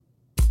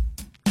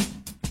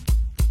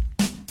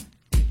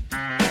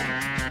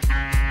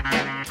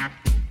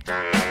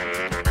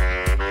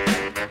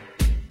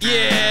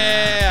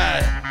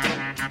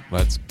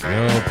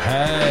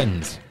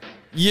Pens.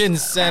 Yin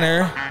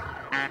Center.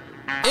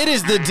 It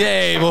is the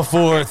day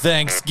before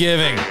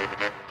Thanksgiving.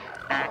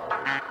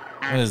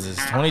 What is this?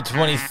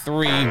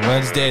 2023,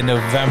 Wednesday,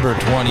 November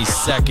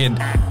 22nd.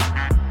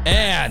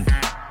 And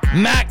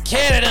Matt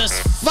Canada's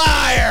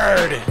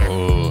fired.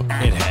 Oh,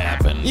 it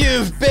happened.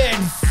 You've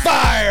been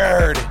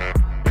fired.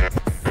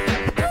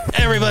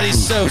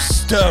 Everybody's so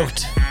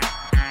stoked.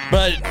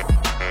 But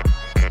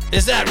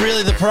is that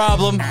really the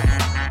problem?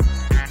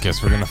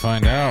 Guess we're going to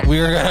find out.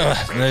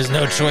 There's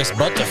no choice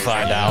but to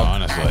find out.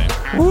 Honestly.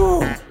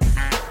 Woo.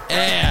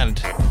 And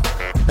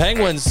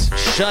Penguins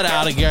shut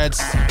out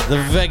against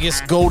the Vegas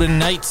Golden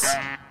Knights.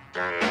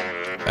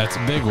 That's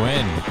a big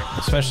win,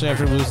 especially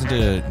after losing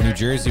to New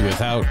Jersey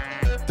without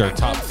their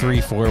top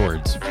three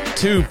forwards.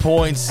 2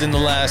 points in the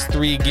last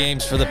 3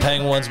 games for the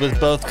Penguins, with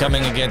both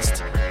coming against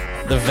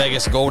the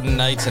Vegas Golden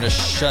Knights in a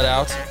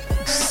shutout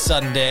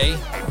Sunday.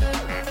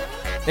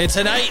 And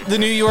tonight, the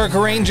New York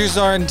Rangers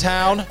are in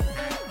town.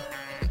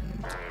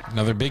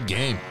 Another big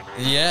game.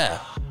 Yeah,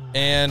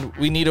 and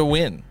we need a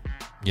win.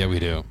 Yeah, we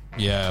do.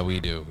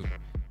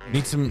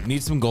 Need some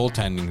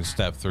goaltending to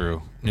step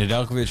through.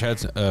 Nedeljkovic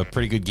had a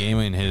pretty good game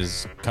in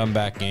his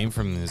comeback game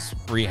from his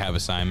rehab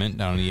assignment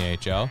down in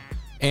the AHL.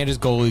 And his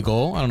goalie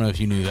goal. I don't know if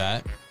you knew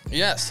that.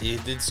 Yes, he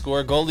did score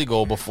a goalie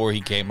goal before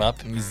he came up.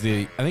 I think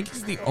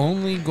he's the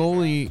only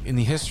goalie in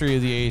the history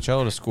of the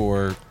AHL to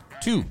score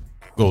 2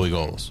 goalie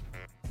goals.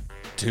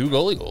 2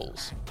 goalie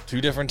goals.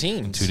 2 different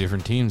teams. 2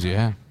 different teams,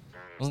 yeah.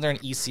 Wasn't there an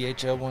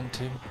ECHL one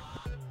too?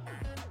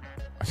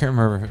 I can't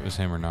remember if it was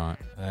him or not.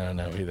 I don't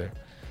know either.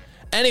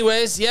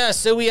 Anyways, yeah,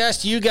 so we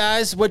asked you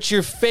guys what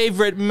your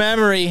favorite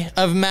memory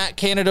of Matt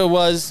Canada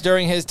was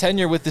during his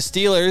tenure with the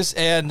Steelers,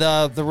 and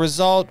the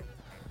result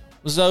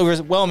was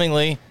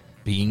overwhelmingly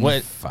being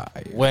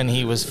fired. When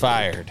he was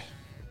fired.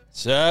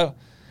 So,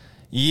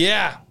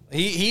 yeah,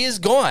 he is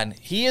gone.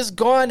 He is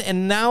gone,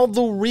 and now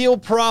the real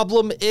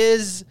problem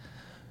is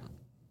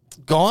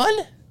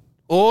gone?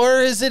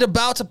 Or is it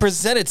about to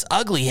present its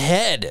ugly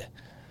head?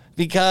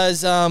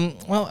 Because,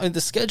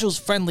 the schedule's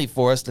friendly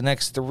for us the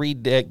next 3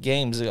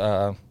 games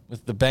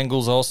with the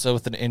Bengals also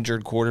with an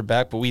injured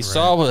quarterback. But we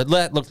saw what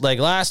it looked like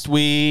last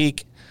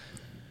week.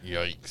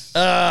 Yikes.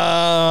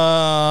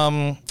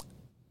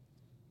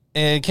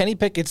 And Kenny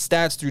Pickett's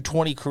stats through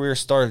 20 career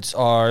starts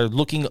are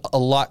looking a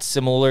lot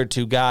similar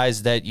to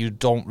guys that you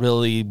don't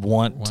really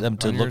want them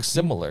to look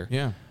similar.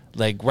 Yeah.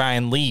 Like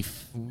Ryan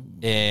Leaf.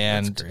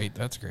 And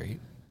That's great.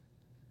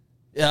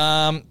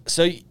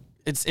 So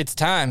it's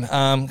time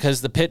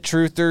because the Pitt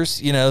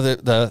Truthers,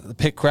 the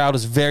Pitt crowd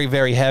is very,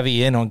 very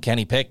heavy in on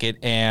Kenny Pickett.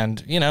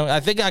 And,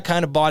 I think I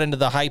kind of bought into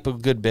the hype a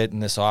good bit in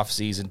this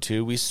offseason,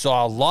 too. We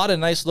saw a lot of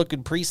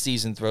nice-looking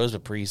preseason throws,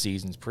 but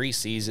preseason's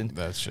preseason.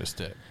 That's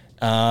just it.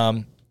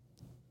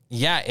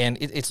 Yeah, and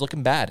it's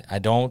looking bad. I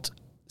don't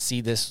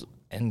see this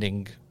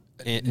ending.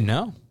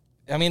 No.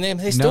 I mean,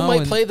 they still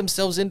might play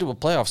themselves into a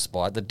playoff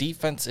spot. The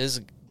defense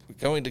is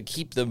going to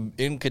keep them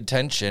in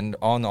contention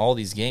on all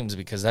these games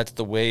because that's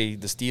the way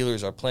the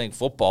Steelers are playing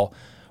football.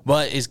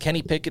 But is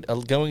Kenny Pickett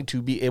going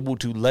to be able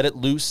to let it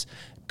loose?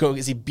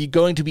 Is he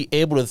going to be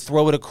able to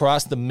throw it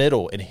across the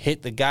middle and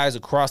hit the guys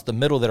across the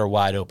middle that are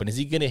wide open? Is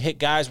he going to hit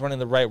guys running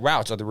the right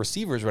routes? Are the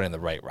receivers running the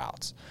right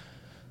routes?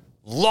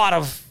 A lot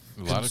of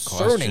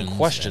concerning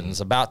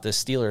questions about the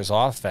Steelers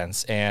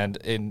offense. And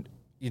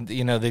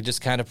they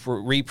just kind of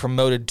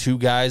re-promoted 2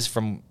 guys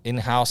from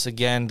in-house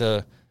again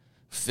to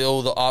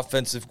fill the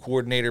offensive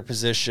coordinator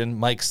position,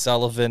 Mike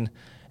Sullivan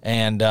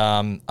and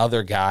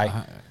other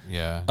guy.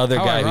 Other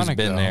guy who's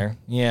been there.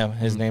 Yeah,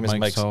 his name is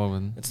Mike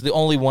Sullivan. It's the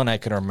only one I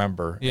can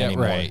remember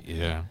anymore. Right,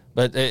 yeah.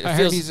 But I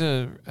heard he's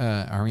a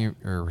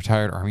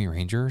retired Army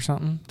Ranger or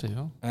something,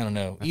 too. I don't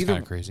know. That's kind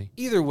of crazy.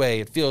 Either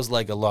way, it feels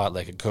like a lot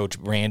like a Coach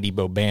Randy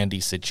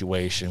Bobandy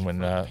situation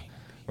when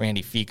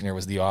Randy Fiechner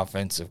was the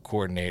offensive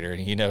coordinator.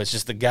 And, it's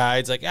just the guy.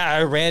 It's like,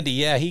 Randy,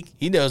 yeah,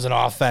 he knows an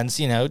offense.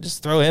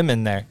 Just throw him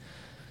in there.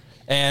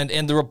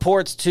 And the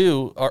reports,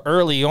 too, are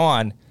early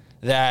on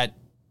that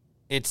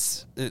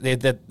it's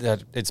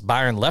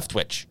Byron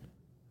Leftwich,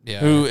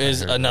 who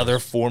is another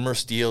former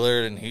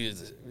Steeler, and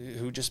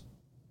who just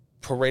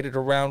paraded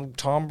around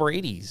Tom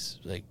Brady's.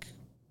 Like,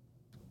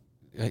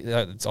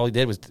 that's all he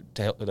did was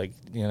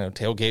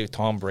tailgate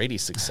Tom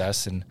Brady's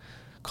success and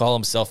call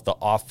himself the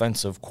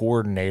offensive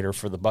coordinator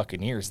for the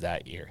Buccaneers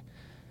that year.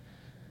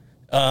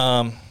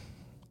 And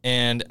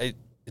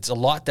it's a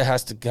lot that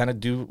has to kind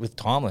of do with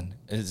Tomlin.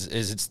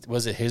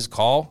 Was it his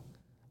call?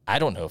 I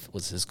don't know if it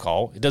was his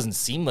call. It doesn't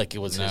seem like it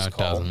was his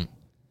call.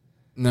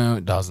 No,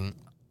 it doesn't.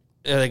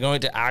 Are they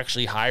going to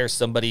actually hire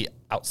somebody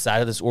outside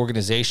of this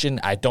organization?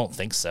 I don't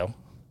think so.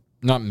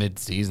 Not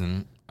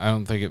mid-season. I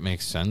don't think it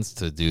makes sense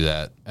to do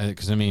that.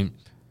 Because,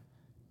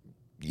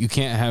 you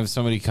can't have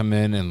somebody come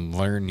in and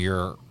learn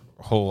your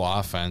whole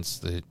offense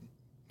that,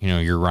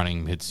 you're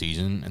running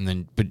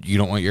mid-season, but you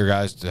don't want your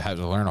guys to have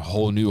to learn a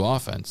whole new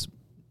offense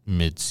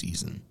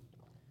mid-season.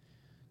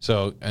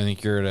 So I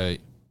think you're at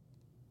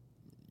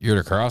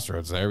a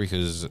crossroads there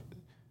because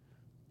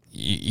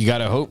you got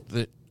to hope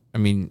that,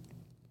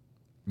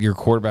 your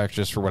quarterback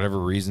just for whatever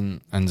reason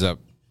ends up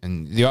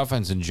and the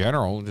offense in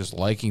general, just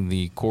liking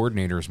the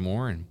coordinators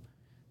more and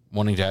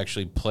wanting to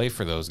actually play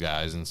for those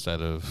guys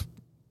instead of,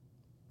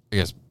 I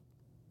guess,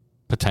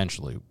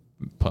 potentially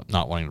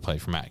not wanting to play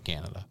for Matt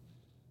Canada.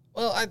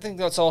 Well, I think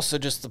that's also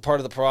just the part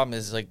of the problem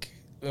is like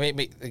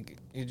maybe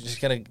you're just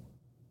gonna.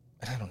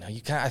 I don't know.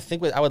 I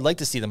think I would like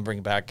to see them bring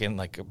in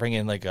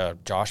a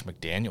Josh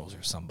McDaniels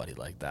or somebody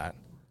like that.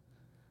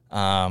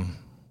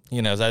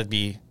 That'd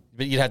be.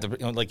 But you'd have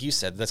to, like you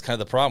said, that's kind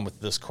of the problem with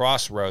this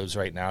crossroads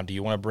right now. Do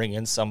you want to bring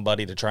in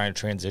somebody to try and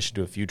transition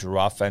to a future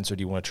offense, or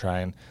do you want to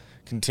try and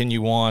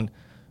continue on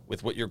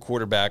with what your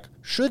quarterback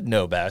should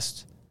know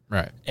best,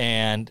 right,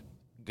 and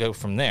go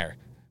from there?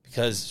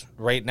 Because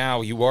right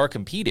now you are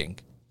competing.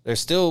 They're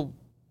still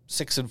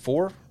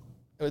 6-4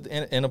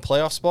 in a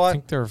playoff spot. I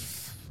think they're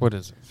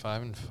 5-5,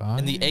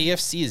 and the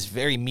AFC is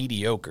very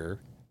mediocre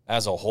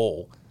as a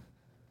whole.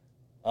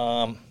 We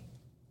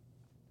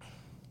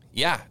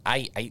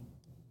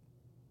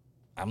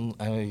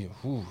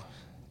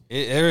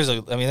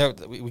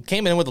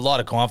came in with a lot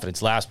of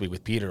confidence last week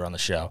with Peter on the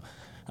show.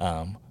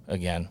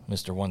 Again,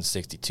 Mr.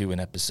 162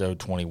 in episode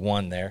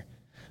 21 there.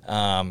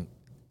 And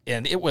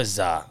it was,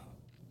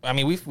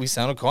 we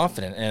sounded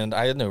confident, and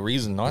I had no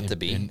reason not to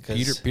be.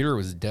 Peter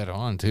was dead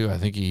on too. I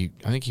think he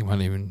might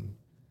have even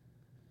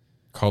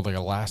called like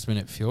a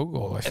last-minute field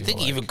goal. I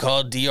think he even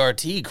called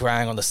DRT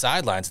crying on the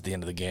sidelines at the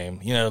end of the game.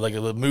 Like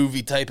a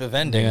movie type of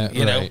ending.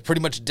 Pretty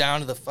much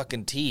down to the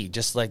fucking T,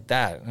 just like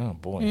that. Oh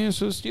boy. Yeah.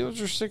 So the Steelers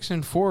are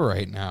 6-4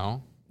 right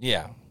now.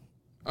 Yeah.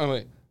 Oh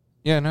wait.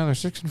 Yeah. No, they're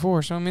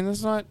 6-4. So I mean,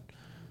 it's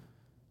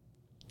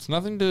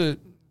nothing to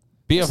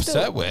be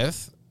upset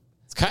with.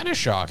 It's kind of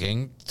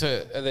shocking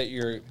that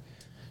you're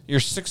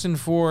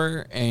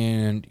 6-4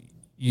 and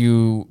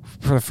you,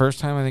 for the first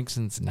time, I think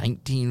since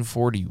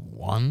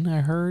 1941,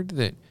 I heard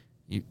that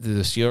the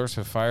Steelers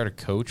have fired a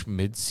coach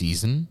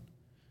mid-season,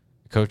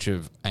 a coach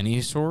of any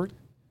sort.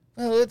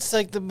 Well, it's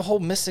like the whole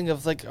missing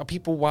of like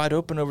people wide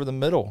open over the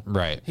middle.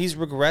 Right. He's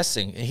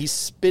regressing. He's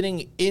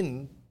spinning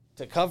into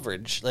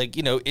coverage,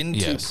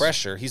 into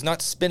pressure. He's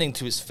not spinning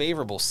to his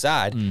favorable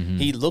side. Mm-hmm.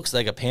 He looks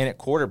like a panic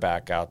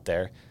quarterback out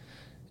there.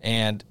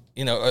 And,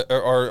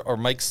 are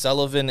Mike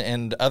Sullivan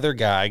and other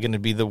guy going to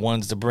be the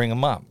ones to bring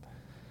him up?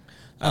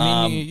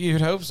 I mean,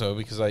 you'd hope so,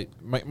 because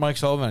Mike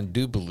Sullivan, I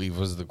do believe,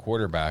 was the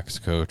quarterback's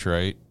coach,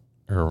 right?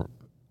 Or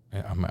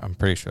I'm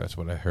pretty sure that's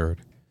what I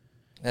heard.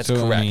 That's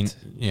correct. I mean,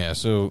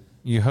 so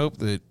you hope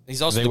that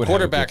he's also the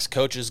quarterback's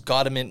coach has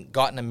gotten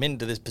him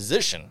into this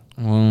position.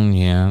 Well,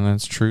 yeah,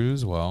 that's true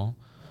as well.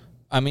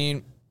 I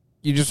mean,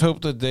 you just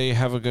hope that they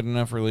have a good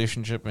enough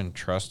relationship and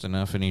trust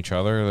enough in each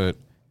other that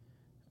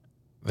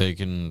they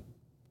can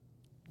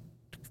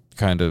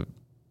kind of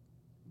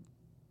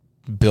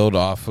build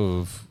off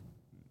of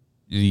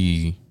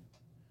the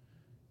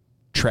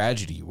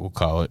tragedy, we'll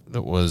call it,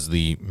 that was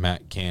the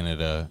Matt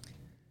Canada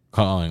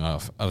calling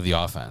off of the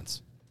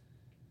offense.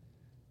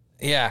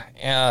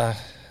 Yeah,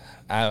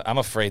 I'm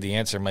afraid the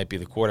answer might be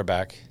the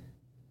quarterback.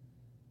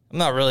 I'm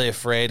not really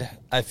afraid.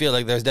 I feel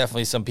like there's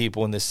definitely some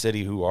people in this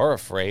city who are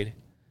afraid.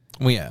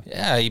 Well, yeah.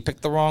 Yeah, you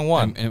picked the wrong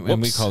one.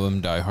 And we call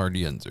them diehard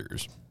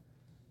YinzCenter's.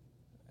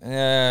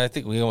 I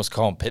think we almost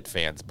call them Pitt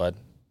fans, bud.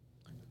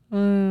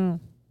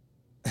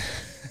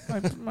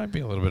 Might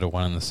be a little bit of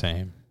one and the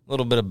same. A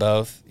little bit of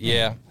both,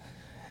 yeah.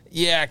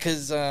 Yeah,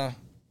 because, I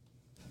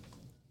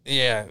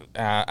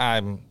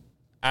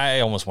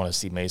almost want to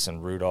see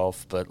Mason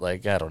Rudolph, but, I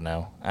don't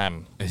know.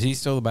 Is he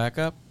still the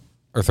backup?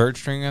 Or third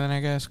stringer, then, I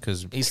guess?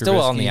 Because he's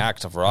still on the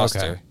active roster.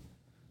 Okay.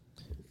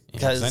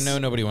 Because I know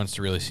nobody wants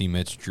to really see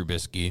Mitch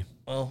Trubisky.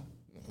 Well,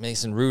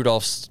 Mason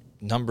Rudolph's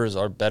numbers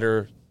are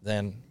better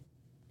than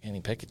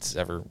Kenny Pickett's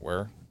ever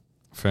were.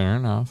 Fair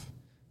enough.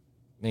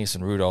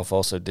 Mason Rudolph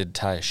also did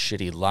tie a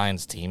shitty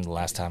Lions team the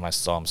last time I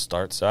saw him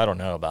start, so I don't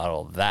know about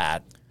all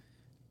that.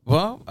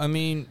 Well, I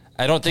mean,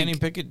 I don't think Kenny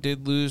Pickett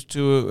did lose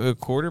to a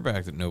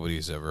quarterback that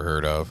nobody's ever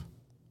heard of.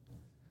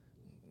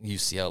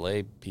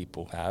 UCLA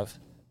people have.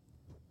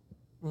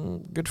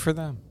 Good for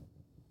them.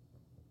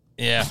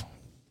 Yeah.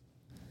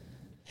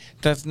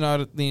 That's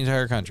not the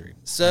entire country.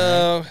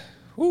 So,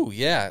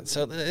 right?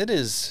 So it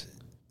is.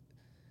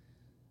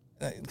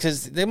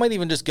 Because they might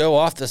even just go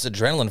off this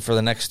adrenaline for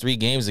the next 3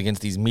 games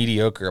against these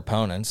mediocre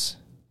opponents.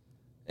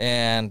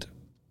 And,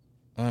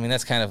 I mean,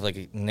 that's kind of like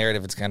a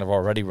narrative that's kind of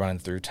already running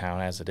through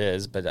town as it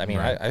is. But, I mean,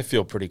 right. I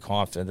feel pretty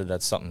confident that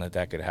that's something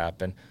that could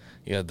happen.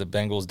 The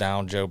Bengals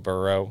down Joe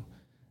Burrow,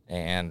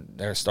 and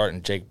they're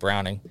starting Jake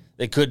Browning.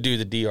 They could do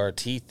the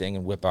DRT thing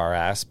and whip our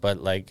ass, but,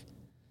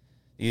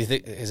 you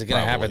think, is it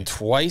going to happen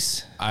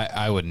twice?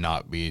 I would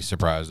not be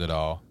surprised at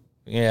all.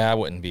 Yeah, I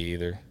wouldn't be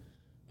either.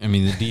 I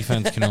mean, the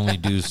defense can only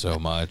do so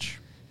much.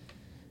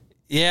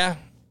 Yeah.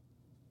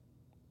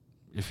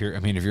 If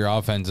your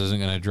offense isn't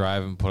going to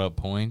drive and put up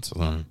points,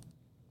 then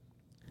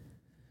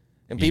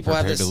and people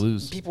have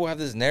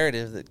this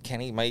narrative that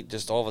Kenny might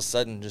just all of a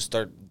sudden just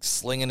start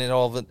slinging it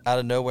all out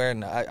of nowhere,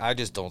 and I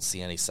just don't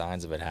see any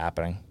signs of it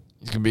happening.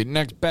 He's going to be the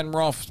next Ben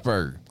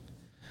Roethlisberger.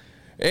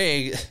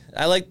 Hey,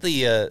 I like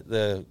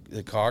the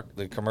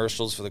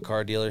commercials for the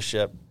car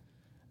dealership.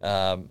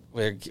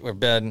 Where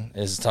Ben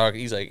is talking.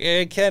 He's like,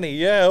 "Hey, Kenny,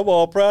 yeah, I'm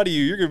all proud of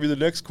you. You're going to be the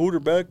next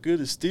quarterback of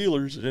the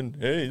Steelers. And,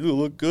 hey, you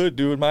look good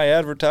doing my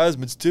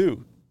advertisements,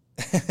 too."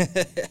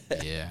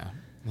 Yeah.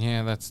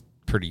 Yeah, that's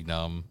pretty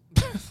dumb.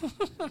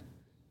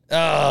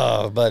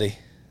 Oh, buddy.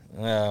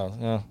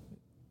 Well,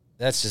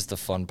 that's just the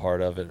fun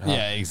part of it, huh?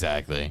 Yeah,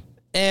 exactly.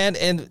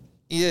 And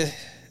yeah,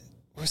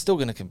 we're still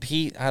going to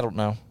compete. I don't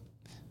know.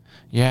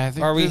 Yeah, I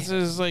think this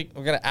is like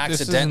we're going to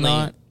accidentally.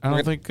 I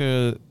don't think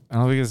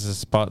it's a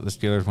spot the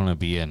Steelers want to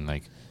be in.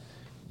 Like,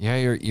 yeah,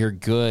 you're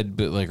good,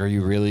 but like, are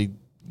you really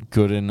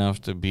good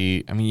enough to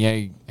be? I mean,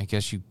 yeah, I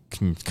guess you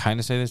can kind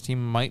of say this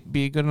team might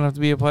be good enough to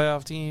be a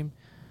playoff team,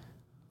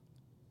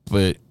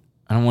 but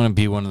I don't want to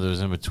be one of those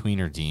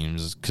in-betweener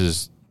teams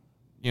because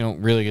you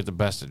don't really get the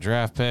best of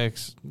draft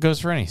picks. It goes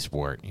for any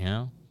sport, you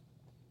know?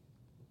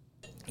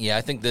 Yeah,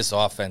 I think this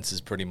offense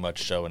is pretty much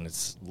showing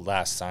its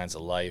last signs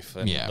of life.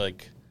 And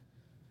like,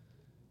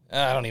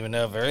 I don't even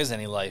know if there is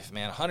any life,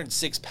 man.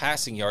 106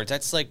 passing yards.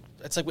 That's like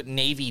what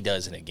Navy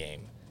does in a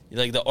game.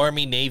 Like the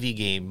Army-Navy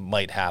game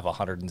might have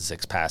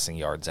 106 passing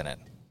yards in it.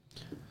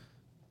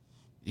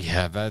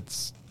 Yeah, I'm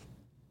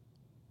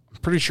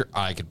pretty sure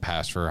I could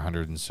pass for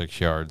 106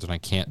 yards, and I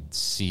can't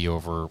see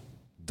over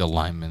the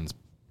lineman's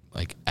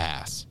like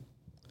ass.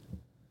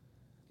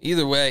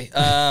 Either way,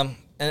 and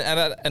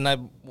I,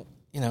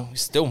 they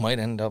still might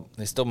end up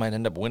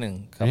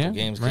winning a couple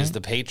games because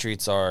the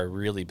Patriots are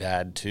really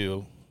bad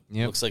too.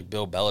 Yep. Looks like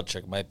Bill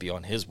Belichick might be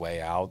on his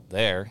way out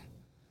there.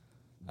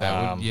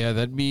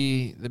 That'd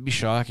be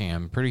shocking.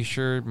 I'm pretty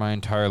sure my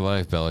entire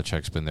life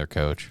Belichick's been their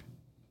coach.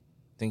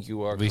 Think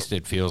you are? At least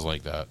it feels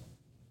like that.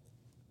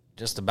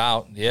 Just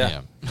about,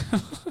 yeah.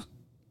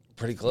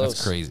 Pretty close.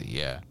 That's crazy,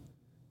 yeah.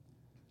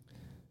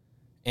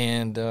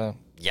 And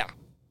yeah.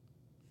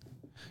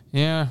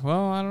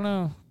 Well, I don't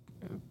know.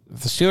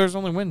 If the Steelers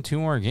only win 2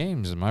 more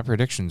games, and my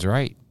prediction's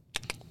right.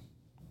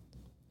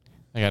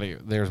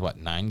 There's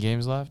 9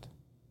 games left?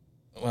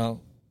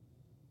 Well,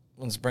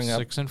 let's bring up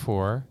 6 and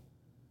 4.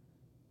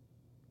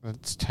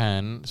 That's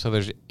 10. So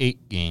there's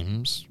 8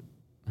 games.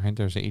 Right?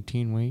 There's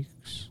 18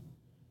 weeks.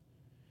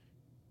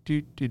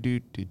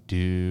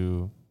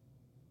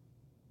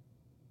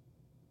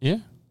 Yeah.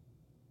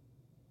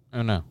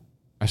 Oh no,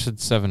 I said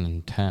 7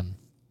 and 10.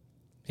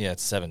 Yeah,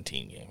 it's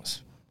 17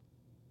 games.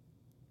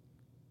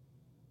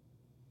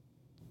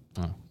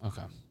 Oh,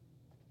 okay.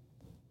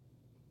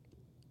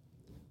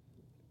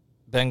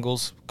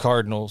 Bengals,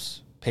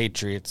 Cardinals,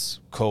 Patriots,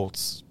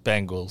 Colts,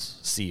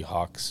 Bengals,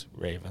 Seahawks,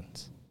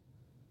 Ravens.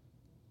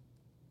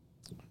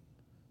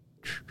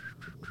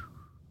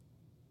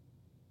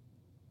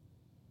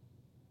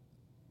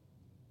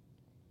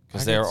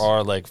 Because there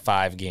are like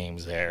 5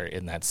 games there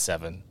in that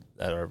 7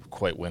 that are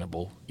quite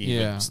winnable,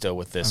 even still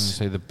with this I'm going to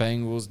say the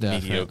Bengals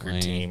definitely.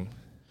 Mediocre team.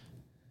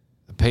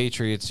 The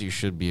Patriots you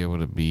should be able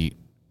to beat.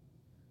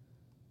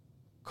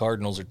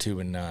 Cardinals are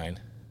 2-9.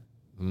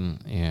 Yeah,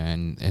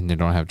 and they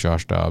don't have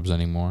Josh Dobbs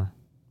anymore,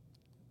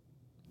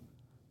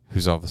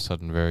 who's all of a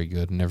sudden very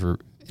good, and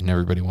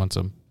everybody wants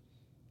him.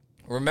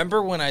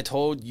 Remember when I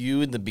told you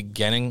in the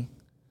beginning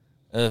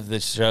of the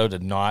show to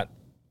not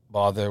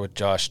bother with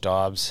Josh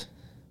Dobbs?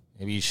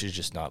 Maybe you should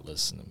just not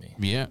listen to me.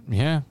 Yeah.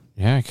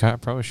 I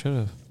probably should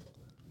have.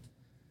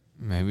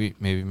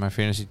 Maybe my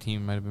fantasy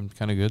team might have been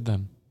kind of good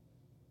then.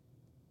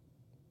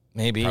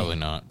 Maybe. Probably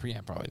not. Yeah,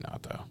 probably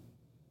not, though.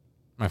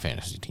 My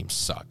fantasy teams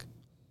suck.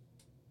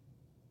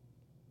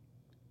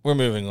 We're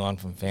moving on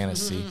from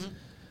fantasy.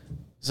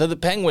 So the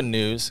Penguin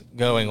news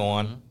going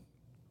on.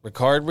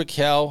 Ricard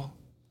Raquel,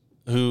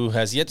 who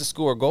has yet to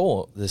score a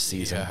goal this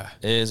season,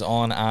 is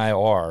on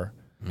IR.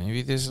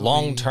 Maybe this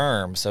long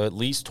term, so at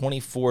least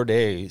 24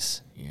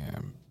 days. Yeah.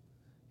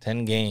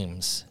 10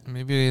 games.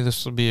 Maybe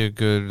this will be a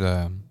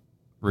good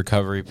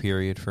recovery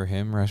period for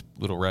him,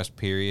 little rest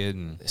period.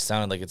 And it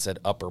sounded like it said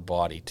upper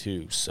body,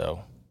 too,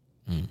 so.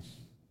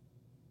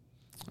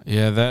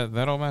 Yeah,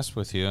 that'll mess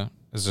with you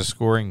as a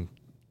scoring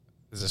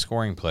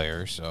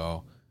player,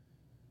 so.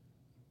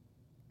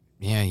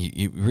 Yeah,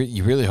 you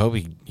really hope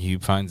he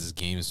finds his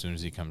game as soon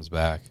as he comes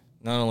back.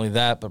 Not only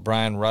that, but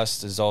Brian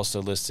Rust is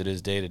also listed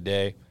as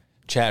day-to-day.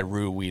 Chad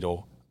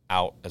Ruhwedel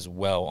out as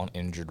well on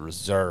injured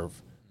reserve.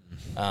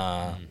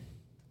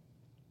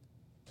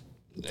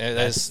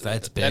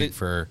 That's big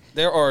for.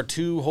 There are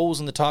 2 holes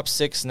in the top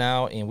 6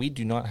 now, and we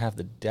do not have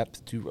the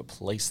depth to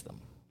replace them.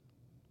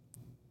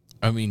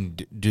 I mean,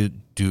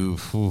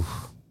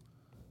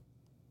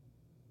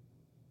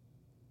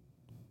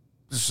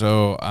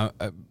 So I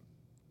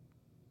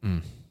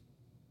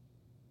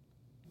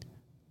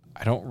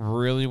don't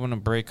really want to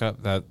break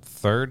up that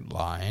third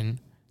line,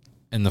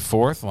 and the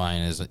fourth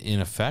line is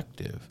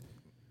ineffective.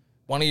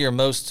 One of your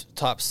most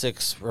top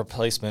 6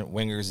 replacement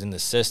wingers in the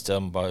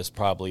system was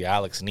probably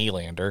Alex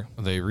Nylander.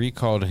 They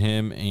recalled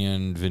him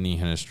and Vinny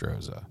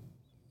Hinostroza.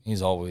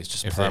 He's always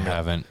just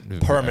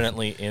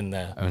permanently in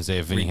the. I would say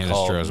if Vinny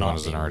Hinostroza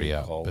wasn't already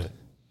out,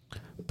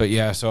 but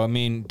yeah. So I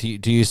mean,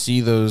 do you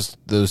see those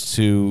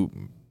 2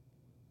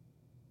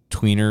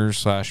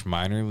 tweener /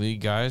 minor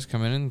league guys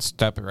come in and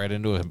step right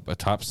into a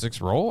top 6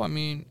 role? I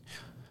mean,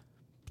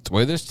 the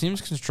way this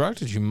team's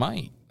constructed, you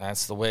might.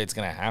 That's the way it's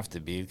going to have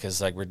to be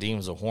because, like, Radim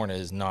Zohorna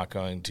is not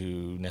going to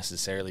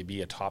necessarily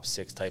be a top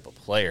 6 type of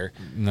player.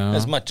 No.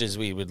 As much as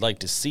we would like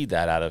to see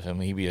that out of him,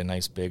 he'd be a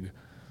nice big,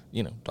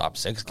 top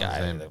 6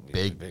 guy.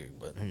 Big,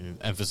 but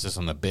emphasis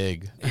on the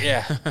big.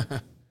 Yeah.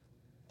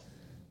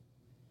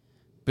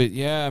 But,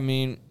 yeah, I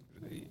mean,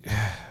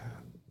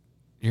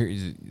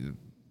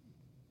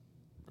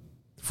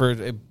 for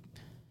the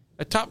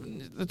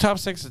top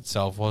 6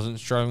 itself wasn't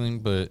struggling,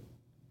 but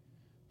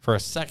for a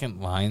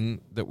second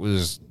line that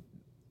was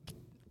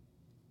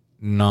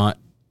not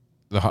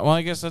well,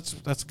 I guess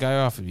that's a guy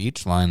off of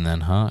each line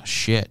then, huh?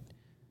 Shit.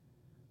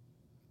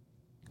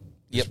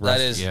 Yep,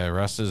 that is. Yeah,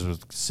 Russ is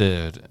with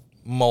Sid.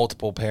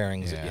 Multiple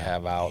pairings that you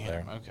have out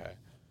there. Okay.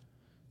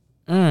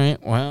 All right,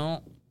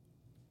 well,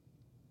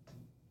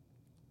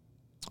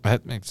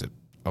 that makes it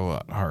a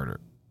lot harder.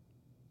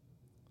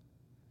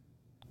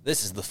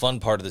 This is the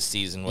fun part of the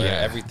season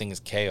where everything is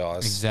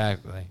chaos.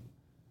 Exactly.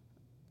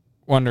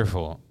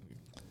 Wonderful.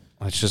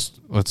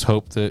 Let's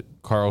hope that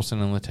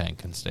Carlson and Letang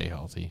can stay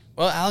healthy.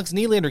 Well, Alex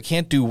Nylander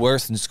can't do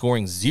worse than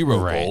scoring 0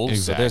 goals, exactly.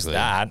 so there's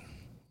that.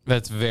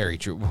 That's very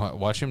true.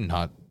 Watch him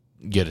not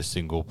get a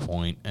single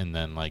point and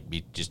then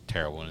be just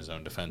terrible in his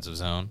own defensive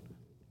zone.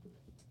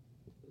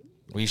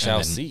 We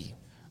shall see.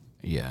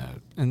 Yeah,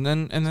 and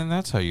then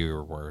that's how you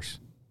were worse.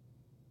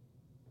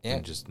 Yeah,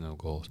 and just no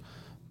goals.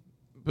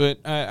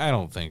 But I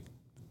don't think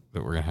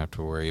that we're gonna have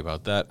to worry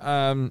about that.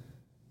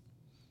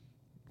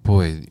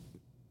 Boy.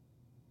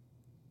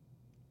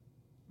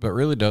 But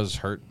really does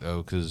hurt,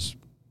 though, because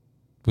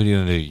what are you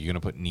going to do? You're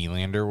going to put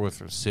Nylander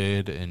with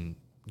Sid and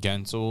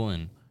Gensel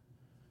and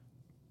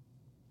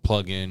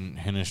plug in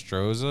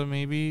Hinostroza,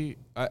 maybe?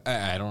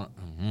 I don't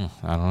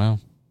know.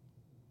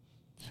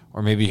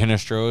 Or maybe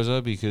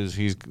Hinostroza because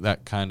he's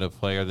that kind of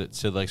player that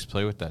Sid likes to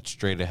play with, that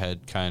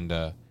straight-ahead kind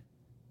of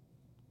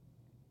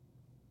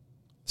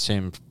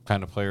same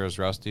kind of player as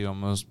Rusty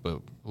almost, but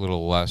a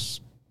little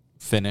less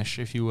finish,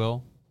 if you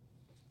will.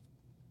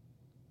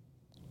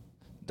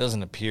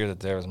 Doesn't appear that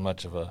there was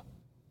much of a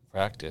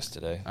practice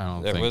today. I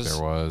don't think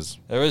there was.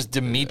 There was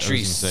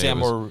Dmitry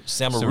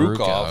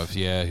Samorukov.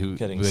 Yeah, who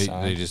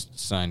they just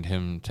signed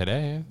him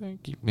today, I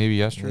think. Maybe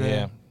yesterday.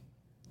 Yeah,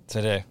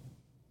 today.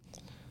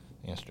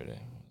 Yesterday.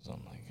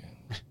 Something like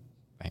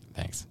that.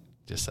 Thanks.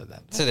 Just said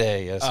that.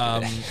 Today,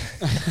 yesterday.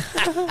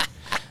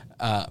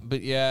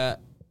 But yeah,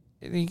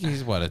 I think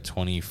he's, a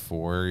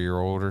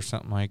 24-year-old or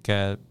something like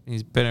that.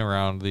 He's been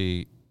around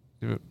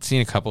seen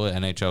a couple of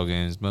NHL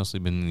games, mostly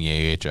been in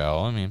the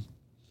AHL. I mean,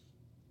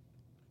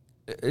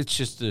 it's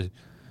just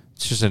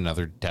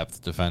another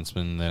depth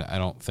defenseman that I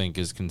don't think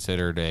is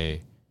considered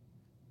a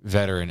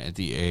veteran at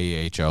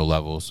the AHL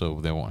level, so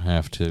they won't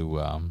have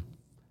to.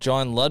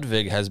 John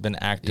Ludwig has been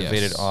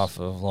activated off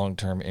of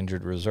long-term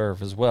injured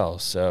reserve as well.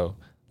 So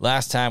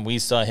last time we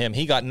saw him,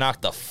 he got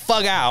knocked the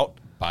fuck out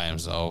by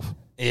himself.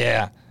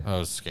 Yeah, that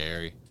was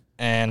scary.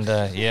 And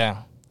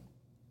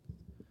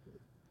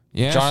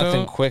Yeah,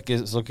 Jonathan Quick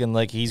is looking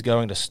like he's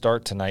going to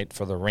start tonight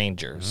for the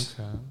Rangers.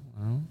 Okay.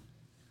 Well.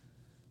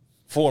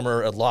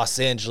 Former Los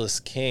Angeles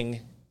King,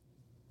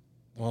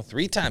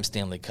 3-time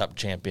Stanley Cup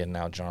champion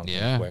now,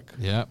 Jonathan Quick.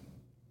 Yeah.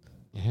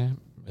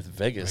 With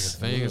Vegas.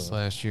 Vegas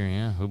last year,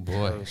 yeah. Oh,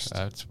 boy.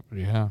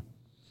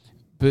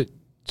 But,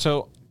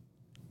 so,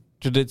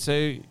 did it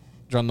say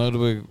John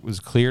Ludwig was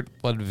cleared?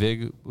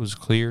 Ludwig was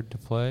cleared to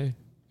play?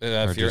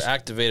 If you're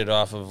activated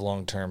off of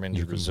long-term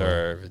injured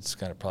reserve, it's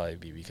going to probably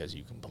be because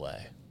you can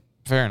play.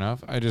 Fair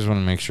enough. I just want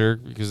to make sure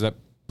because that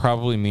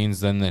probably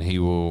means then that he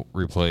will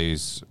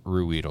replace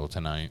Ruedel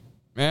tonight.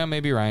 Yeah,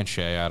 maybe Ryan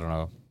Shea. I don't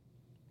know.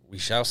 We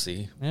shall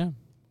see. Yeah.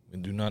 We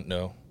do not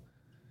know.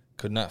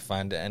 Could not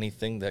find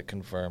anything that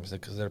confirms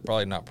it because they're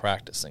probably not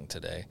practicing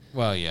today.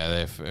 Well,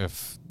 yeah,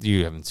 if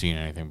you haven't seen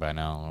anything by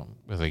now,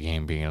 with a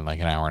game being in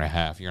an hour and a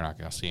half, you're not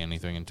going to see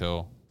anything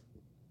until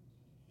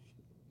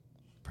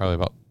probably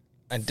about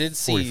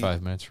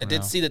 45 minutes from now. I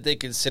did see that they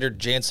considered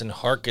Jansen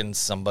Harkins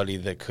somebody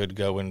that could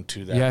go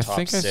into that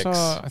top 6.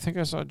 I think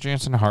I saw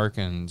Jansen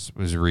Harkins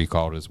was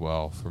recalled as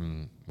well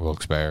from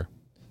Wilkes-Barre,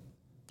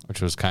 which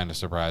was kind of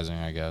surprising,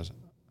 I guess.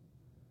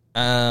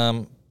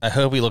 I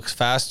hope he looks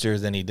faster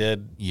than he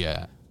did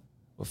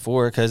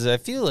before because I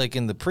feel like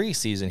in the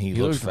preseason he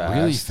looked fast.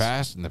 Really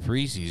fast in the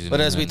preseason.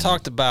 But as we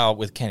talked about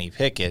with Kenny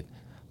Pickett,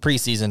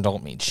 preseason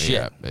don't mean shit.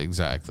 Yeah,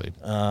 exactly.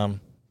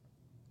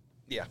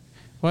 Yeah.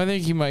 Well, I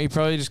think he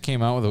probably just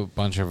came out with a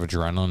bunch of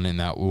adrenaline in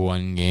that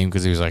one game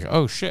because he was like,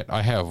 oh, shit,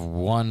 I have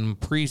one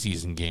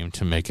preseason game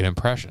to make an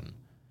impression.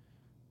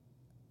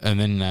 And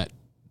then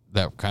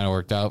that kind of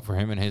worked out for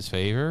him in his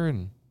favor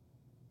and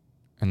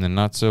then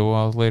not so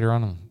well later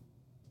on in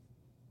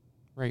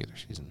regular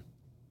season.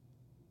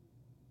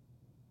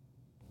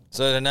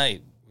 So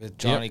tonight with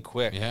Johnny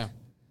Quick. Yeah.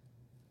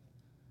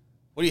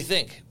 What do you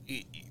think?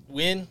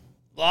 Win?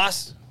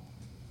 Loss?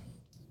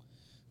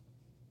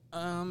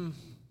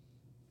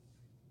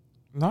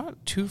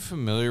 Not too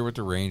familiar with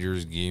the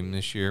Rangers game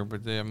this year,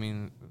 but the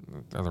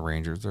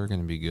Rangers, they're going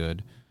to be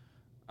good.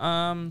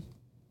 I'll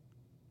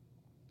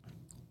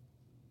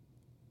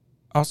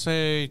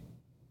say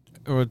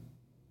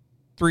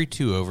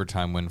 3-2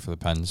 overtime win for the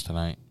Pens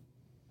tonight.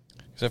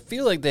 Because I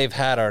feel like they've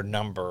had our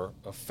number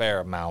a fair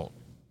amount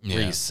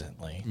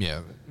recently. Yeah,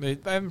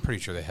 I'm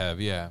pretty sure they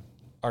have, yeah.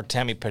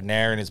 Artemi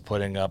Panarin is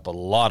putting up a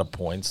lot of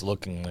points,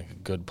 looking like a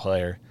good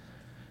player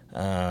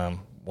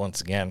once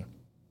again.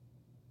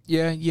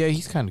 Yeah,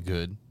 he's kind of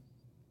good.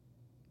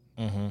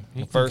 Mm-hmm.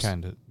 He's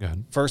kind of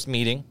good. First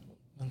meeting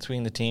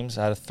between the teams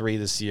out of 3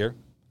 this year.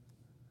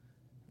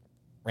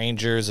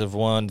 Rangers have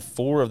won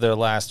 4 of their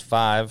last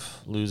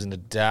 5, losing to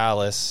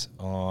Dallas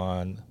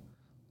on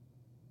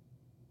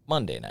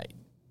Monday night.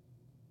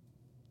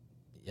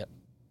 Yep.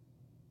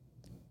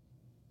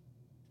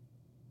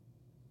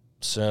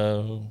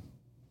 So,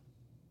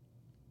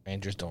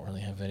 Rangers don't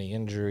really have any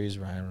injuries.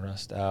 Ryan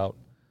Rust out.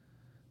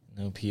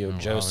 No P.O.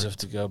 Joseph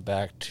to go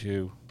back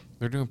to.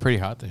 They're doing pretty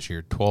hot this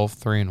year,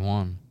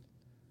 12-3-1.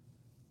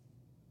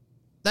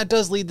 That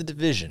does lead the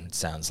division, it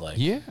sounds like.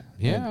 Yeah.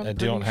 I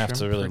don't have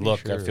to really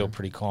look. Sure. I feel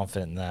pretty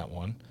confident in that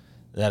one.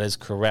 That is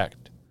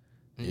correct.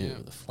 Yeah. Ew,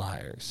 the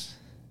Flyers.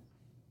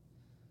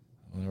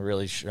 They're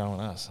really showing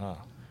us, huh?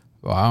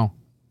 Wow.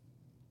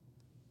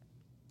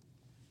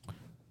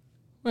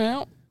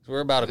 Well, so we're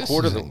about a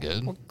quarter.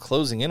 We're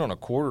closing in on a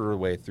quarter of the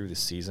way through the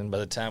season. By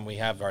the time we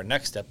have our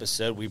next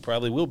episode, we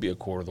probably will be a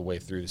quarter of the way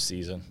through the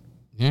season.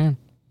 Yeah.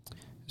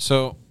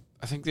 So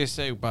I think they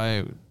say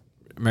by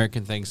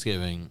American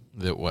Thanksgiving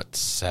that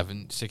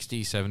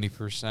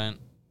 70%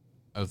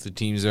 of the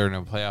teams that are in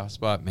a playoff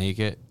spot make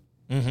it.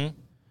 Mm-hmm.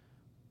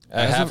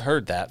 I have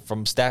heard that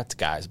from stats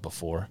guys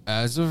before.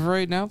 As of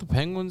right now, the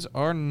Penguins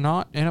are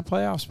not in a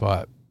playoff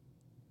spot.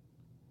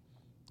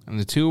 In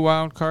the 2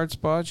 wild card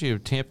spots, you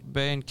have Tampa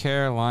Bay and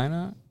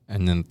Carolina.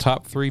 And then the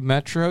top 3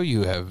 Metro,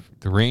 you have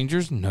the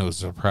Rangers, no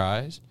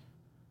surprise.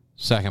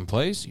 Second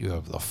place, you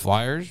have the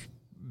Flyers,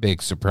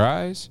 big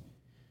surprise.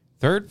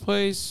 Third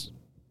place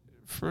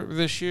for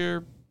this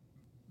year,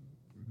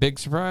 big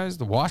surprise,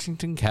 the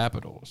Washington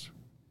Capitals.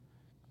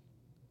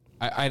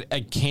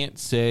 I can't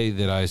say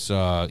that I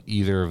saw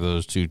either of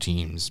those 2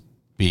 teams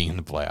being in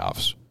the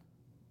playoffs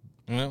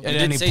at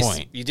any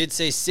point. You did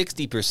say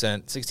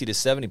 60%, 60 to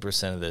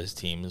 70% of those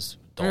teams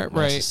don't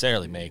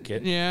necessarily make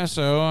it. Yeah,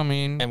 so, I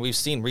mean... And we've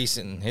seen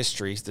recent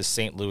history, the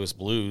St. Louis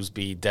Blues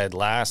be dead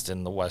last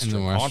in the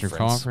Western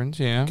Conference,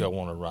 yeah. Go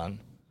on a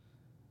run.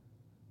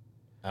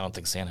 I don't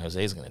think San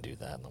Jose is going to do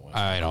that in the Western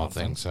I don't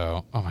think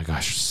so. Oh, my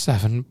gosh,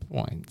 7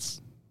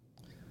 points.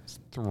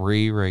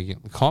 3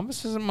 regular...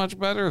 Columbus isn't much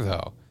better,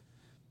 though.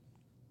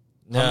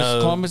 No.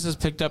 Columbus has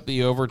picked up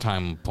the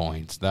overtime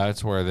points.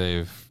 That's where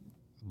they've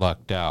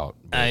lucked out.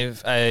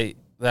 That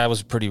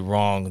was pretty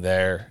wrong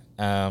there.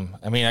 I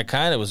mean, I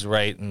kind of was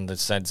right in the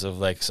sense of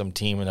like some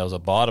team that was a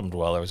bottom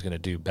dweller was going to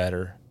do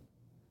better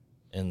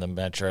in the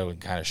Metro and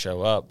kind of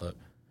show up, but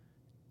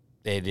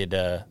they did.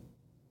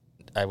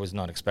 I was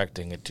not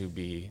expecting it to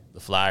be the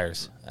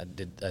Flyers. I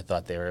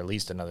thought they were at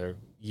least another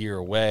year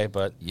away,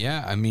 but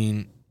yeah, I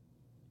mean,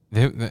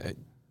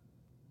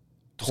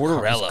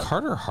 Tortorella. Is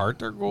Carter Hart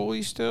their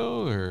goalie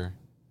still, or?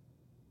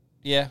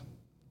 Yeah.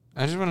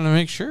 I just wanted to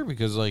make sure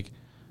because, like,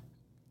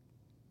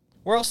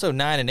 we're also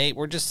 9-8.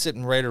 We're just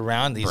sitting right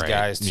around these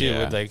guys too.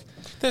 Yeah. With like,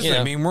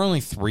 I mean, we're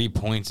only 3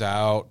 points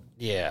out.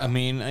 Yeah. I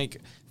mean,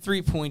 like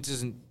 3 points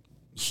isn't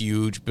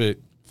huge, but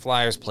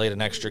Flyers played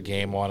an extra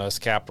game on us.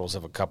 Capitals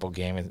have a couple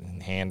game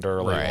in hand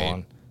early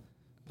on,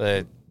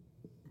 but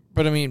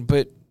I mean,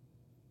 the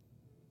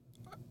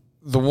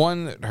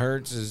one that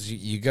hurts is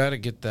you got to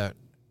get that.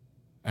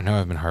 I know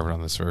I've been harping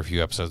on this for a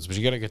few episodes, but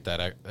you got to get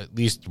that at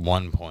least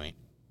 1 point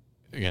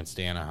against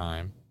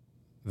Anaheim.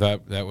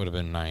 That would have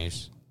been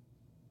nice.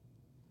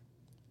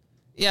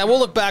 Yeah, we'll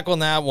look back on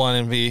that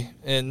one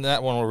and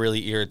that one will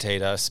really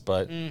irritate us.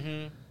 But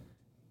and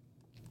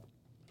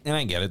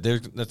I get it,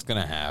 that's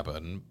going to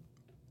happen.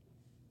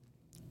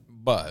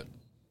 But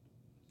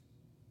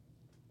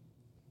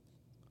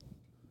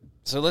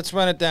so let's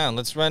run it down.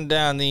 Let's run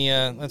down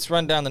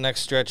the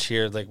next stretch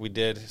here, like we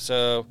did.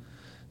 So.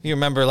 You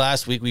remember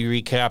last week we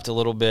recapped a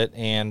little bit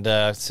and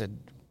said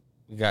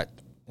we got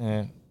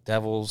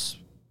Devils,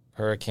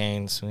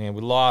 Hurricanes. We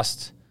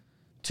lost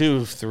 2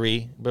 of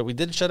 3, but we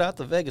did shut out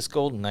the Vegas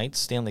Golden Knights,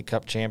 Stanley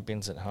Cup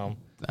champions at home.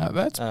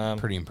 That's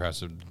pretty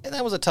impressive. And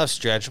that was a tough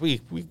stretch. We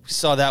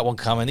saw that one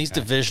coming. These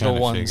divisional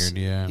ones,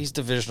 figured, these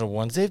divisional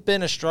ones, they've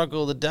been a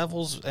struggle. The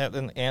Devils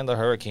and the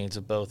Hurricanes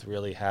have both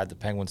really had the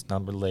Penguins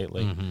number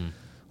lately. Mm-hmm.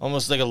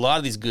 Almost like a lot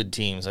of these good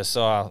teams. I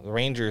saw the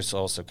Rangers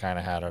also kind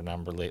of had our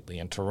number lately,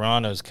 and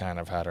Toronto's kind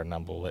of had our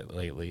number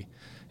lately.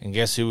 And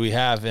guess who we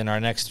have in our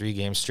next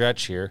 3-game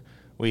stretch here?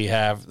 We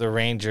have the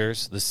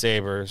Rangers, the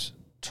Sabres,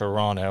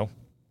 Toronto,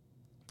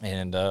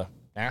 and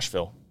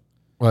Nashville.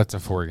 Well, that's a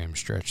 4-game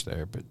stretch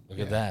there, but look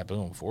at that,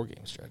 boom,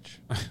 4-game stretch.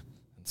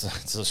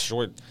 it's a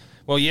short.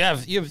 Well, you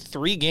have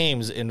 3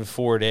 games in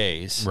 4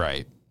 days,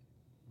 right?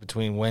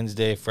 Between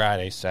Wednesday,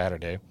 Friday,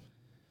 Saturday,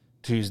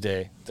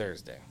 Tuesday,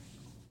 Thursday.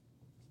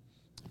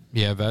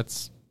 Yeah,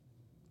 that's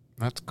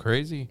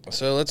crazy.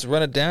 So let's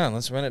run it down.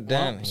 Well,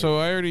 so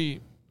I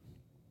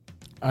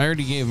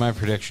already gave my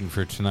prediction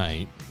for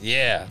tonight.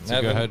 Yeah.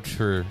 So go ahead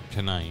for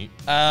tonight.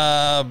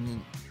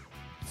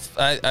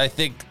 I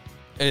think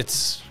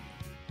it's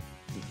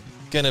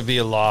going to be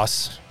a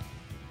loss.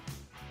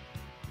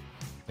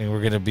 I think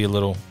we're going to be a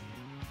little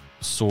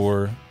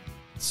sorry.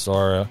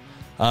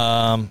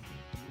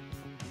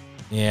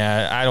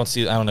 Yeah, I don't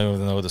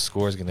even know what the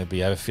score is going to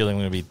be. I have a feeling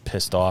I'm going to be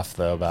pissed off,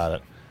 though,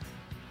 about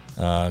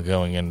it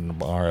going in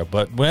tomorrow.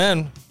 But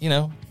when,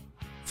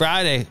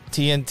 Friday,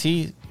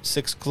 TNT,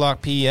 6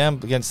 o'clock p.m.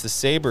 against the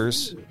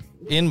Sabres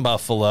in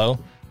Buffalo.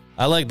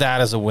 I like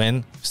that as a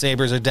win.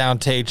 Sabres are down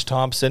Tage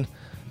Thompson.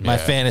 My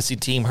fantasy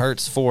team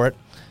hurts for it.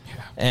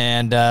 Yeah.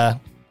 And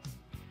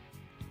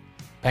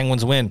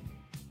Penguins win.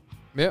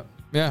 Yep.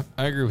 Yeah,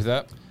 I agree with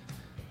that.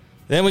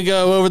 Then we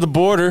go over the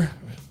border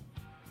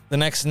the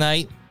next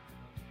night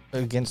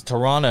against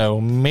Toronto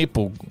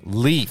Maple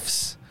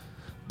Leafs.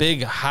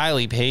 Big,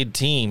 highly paid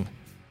team.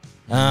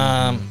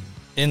 Oh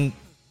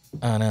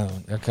no,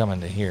 they're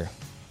coming to here.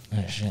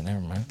 Oh shit,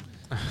 never mind.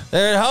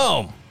 They're at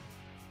home.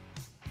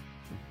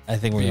 I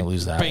think we're gonna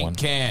lose that one. I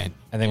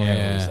think we're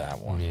gonna lose that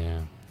one.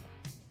 Yeah.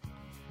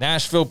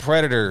 Nashville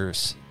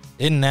Predators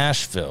in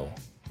Nashville.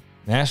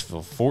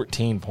 Nashville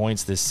 14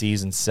 points this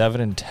season,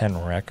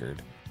 7-10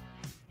 record.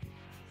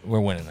 We're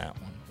winning that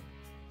one.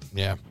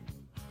 Yeah.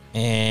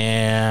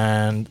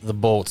 And the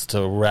Bolts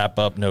to wrap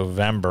up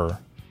November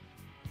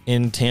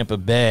in Tampa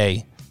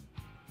Bay.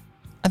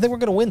 I think we're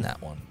going to win that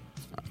one.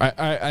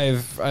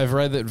 I've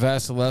read that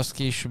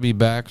Vasilevsky should be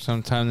back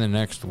sometime the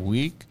next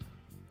week,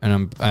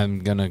 and I'm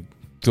going to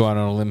go out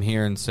on a limb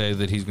here and say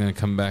that he's going to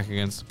come back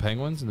against the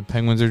Penguins, and the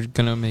Penguins are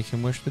going to make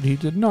him wish that he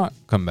did not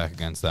come back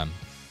against them.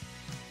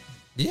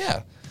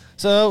 Yeah.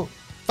 So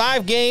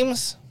 5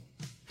 games,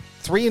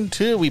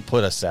 3-2 we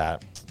put us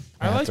at.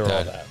 I like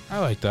that. I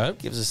like that.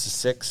 Gives us a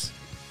 6.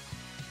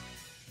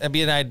 That'd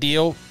be an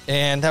ideal,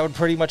 and that would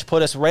pretty much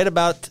put us right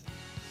about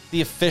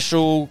the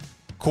official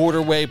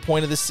quarterway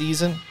point of the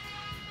season.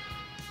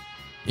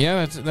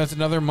 Yeah, that's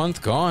another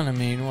month gone. I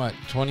mean, what,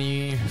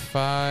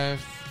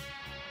 25,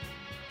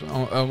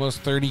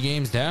 almost 30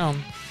 games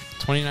down,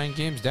 29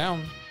 games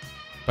down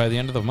by the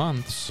end of the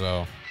month.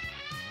 So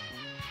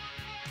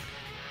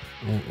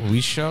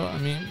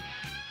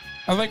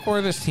I like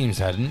where this team's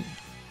heading.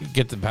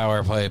 Get the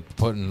power play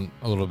putting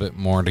a little bit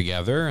more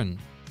together, and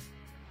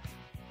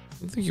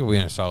I think you'll be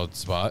in a solid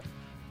spot.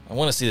 I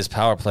want to see this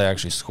power play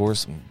actually score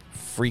some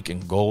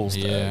freaking goals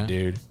today,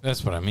 dude.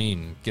 That's what I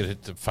mean. Get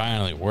it to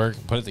finally work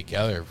and put it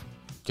together.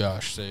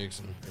 Gosh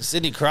sakes.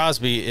 Sidney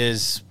Crosby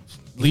is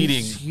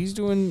leading. He's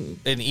doing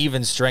an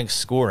even strength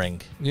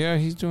scoring. Yeah,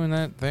 he's doing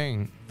that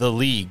thing. The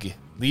league.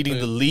 Leading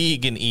the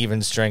league in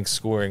even strength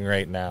scoring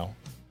right now.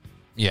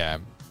 Yeah.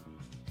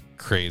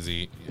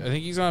 Crazy. I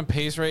think he's on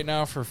pace right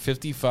now for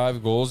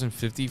 55 goals and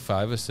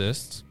 55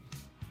 assists.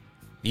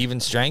 Even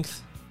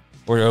strength?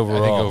 Or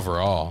overall? I think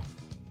overall.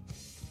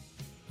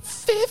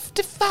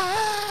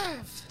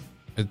 55!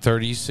 At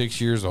 36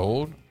 years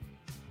old?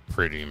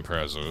 Pretty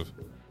impressive.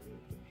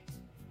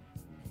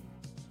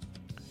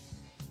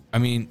 I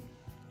mean,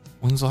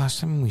 when's the last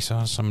time we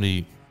saw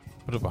somebody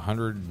put up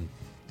 100+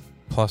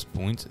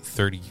 points at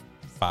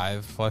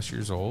 35+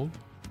 years old?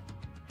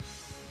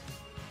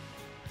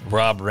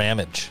 Rob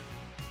Ramage.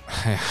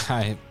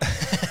 I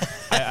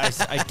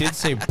did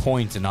say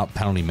points and not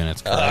penalty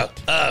minutes,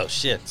 correct? Oh,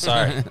 shit.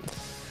 Sorry.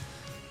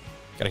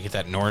 Got to get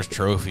that Norris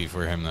Trophy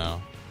for him,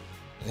 though.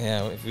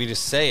 Yeah, if we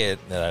just say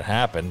it that it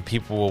happened,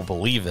 people will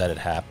believe that it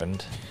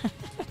happened.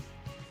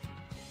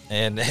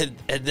 and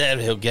then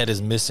he'll get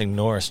his missing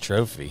Norris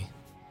Trophy.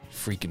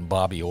 Freaking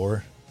Bobby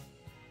Orr.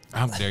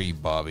 How dare you,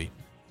 Bobby?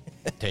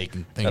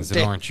 Taking things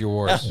that aren't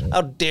yours.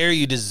 How dare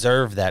you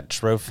deserve that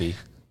trophy?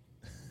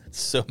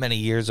 So many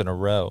years in a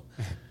row.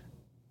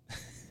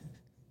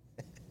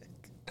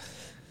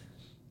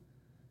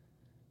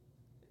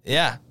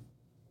 Yeah.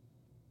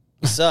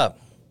 What's up?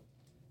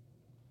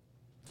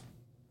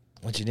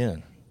 What you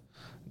doing?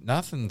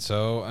 Nothing.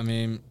 So, I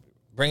mean,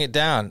 bring it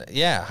down.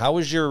 Yeah. How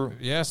was your...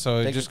 Yeah, so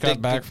I just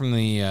got back from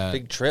the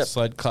big trip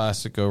Sled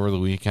Classic over the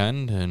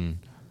weekend, and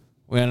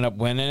we ended up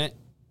winning it.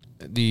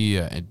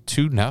 The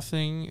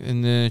 2-0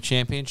 in the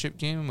championship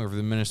game over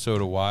the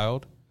Minnesota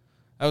Wild.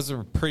 That was a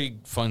pretty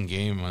fun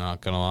game, I'm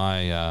not going to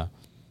lie.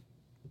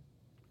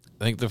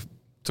 I think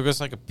took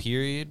us like a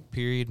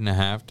period and a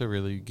half to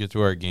really get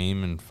to our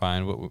game and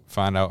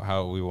find out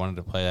how we wanted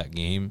to play that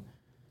game.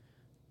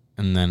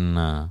 And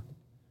then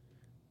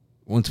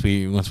once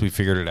we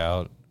figured it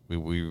out, we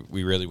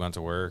really went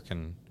to work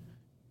and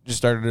just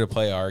started to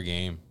play our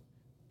game.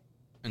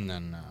 And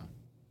then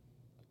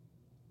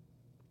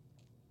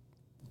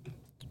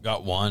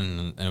got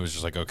one, and it was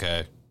just like,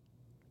 okay,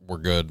 we're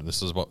good.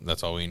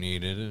 That's all we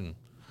needed, and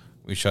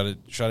we shut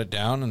it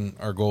down, and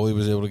our goalie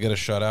was able to get a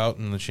shutout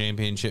in the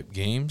championship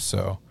game.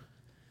 So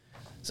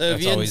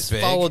if you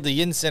followed the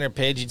YinzCenter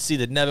page, you'd see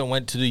that Nevin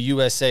went to the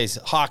USA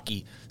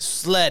Hockey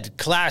Sled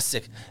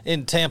Classic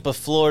in Tampa,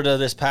 Florida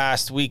this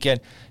past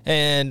weekend,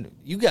 and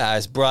you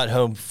guys brought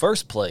home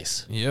first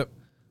place. Yep.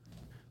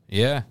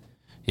 Yeah,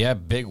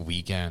 big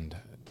weekend.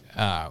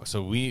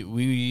 So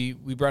we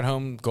brought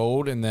home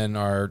gold, and then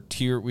our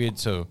tier, we had,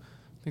 so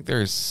think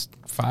there's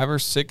 5 or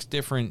 6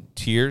 different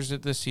tiers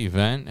at this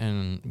event,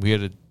 and we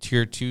had a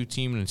tier 2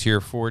 team and a tier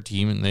 4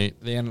 team, and they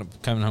ended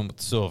up coming home with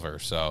silver.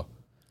 So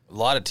a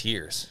lot of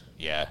tiers.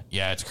 Yeah,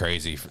 it's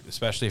crazy,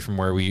 especially from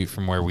where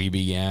we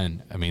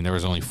began. I mean, there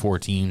was only 4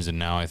 teams, and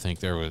now I think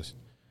there was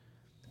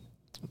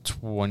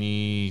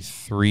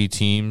 23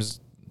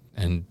 teams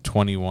and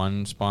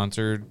 21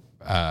 sponsored,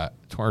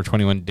 or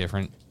 21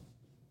 different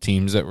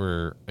teams that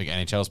were like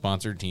NHL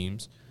sponsored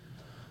teams,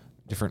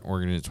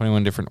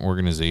 21 different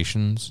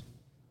organizations.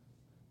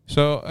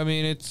 So I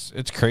mean, it's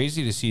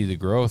crazy to see the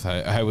growth.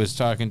 I was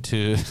talking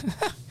to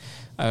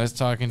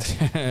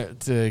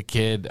to a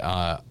kid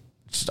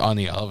just on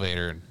the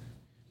elevator, and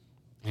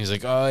he's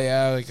like, "Oh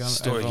yeah, like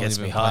story gets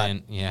me hot."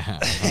 Yeah.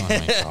 Oh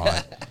my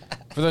god.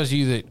 For those of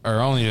you that are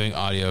only doing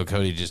audio,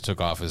 Cody just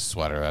took off his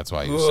sweater. That's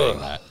why he was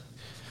saying that.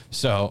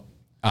 So,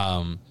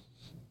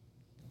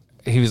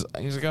 he was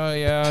like, "Oh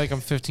yeah, like I'm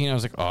 15." I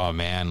was like, "Oh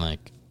man,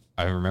 like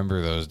I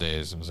remember those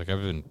days." I was like,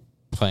 "I've been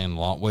playing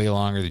way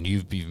longer than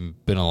you've even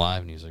been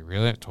alive." And he was like,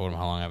 "Really?" I told him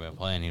how long I've been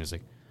playing. He was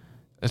like,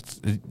 "It's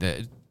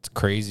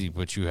crazy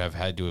what you have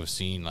had to have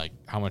seen, like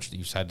how much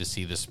you've had to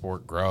see the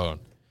sport grow.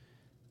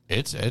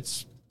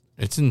 It's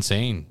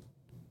insane.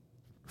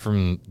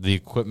 From the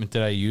equipment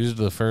that I used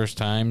the first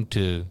time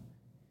to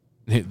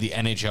the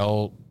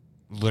NHL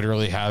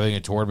literally having a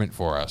tournament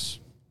for us.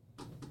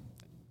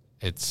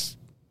 It's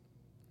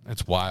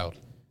wild.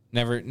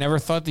 Never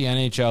thought the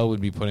NHL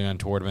would be putting on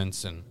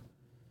tournaments and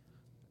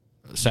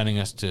sending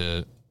us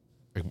to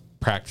like,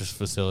 practice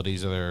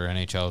facilities of their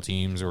NHL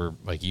teams, or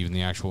like even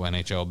the actual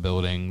NHL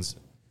buildings.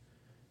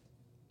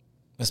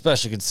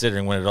 Especially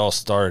considering when it all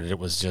started, it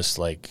was just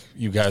like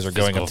you guys are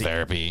going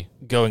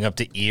up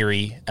to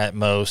Erie at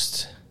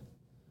most.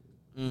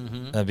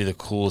 Mm-hmm. That'd be the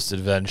coolest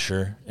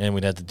adventure, and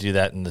we'd have to do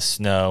that in the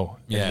snow.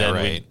 Yeah, and then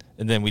right.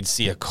 Then we'd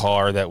see a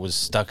car that was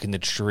stuck in the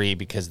tree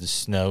because the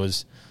snow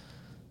is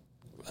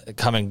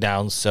coming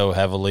down so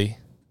heavily.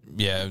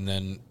 Yeah, and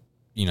then,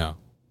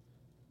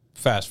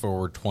 fast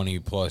forward 20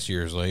 plus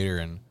years later,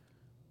 and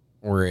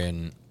we're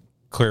in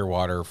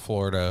Clearwater,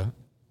 Florida,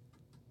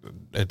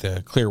 at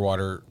the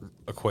Clearwater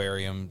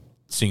Aquarium,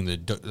 seeing the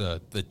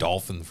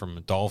dolphin from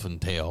a dolphin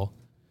tail.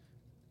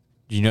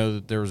 Do you know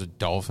that there was a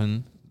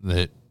dolphin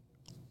that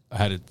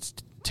had its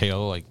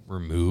tail like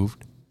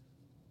removed,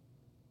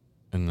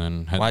 and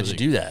then why'd you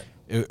do that?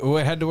 It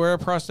had to wear a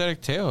prosthetic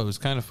tail. It was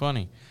kind of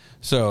funny.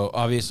 So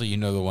obviously,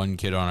 the one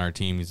kid on our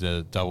team, he's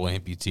a double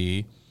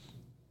amputee,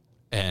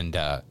 and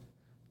there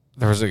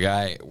was a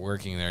guy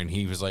working there, and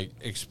he was like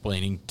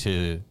explaining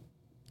to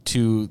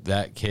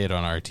that kid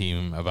on our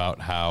team about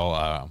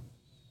how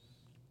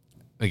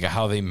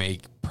how they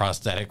make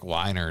prosthetic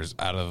liners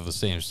out of the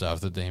same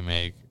stuff that they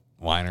make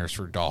liners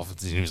for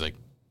dolphins. And he was like,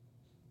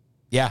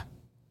 yeah,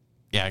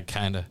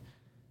 kind of.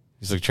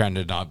 He's like trying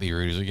to not be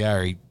rude. He's like, yeah,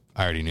 I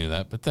already knew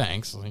that, but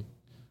thanks. Like,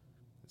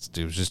 this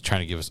dude was just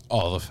trying to give us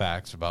all the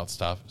facts about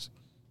stuff.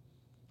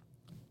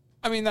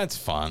 I mean, that's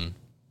fun,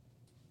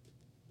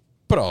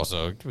 but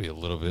also it could be a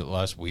little bit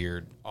less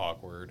weird,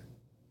 awkward.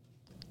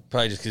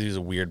 Probably just because he was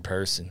a weird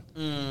person.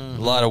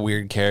 Mm-hmm. A lot of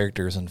weird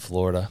characters in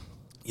Florida.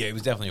 Yeah, he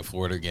was definitely a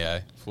Florida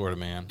guy, Florida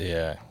man.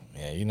 Yeah,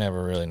 you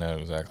never really know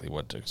exactly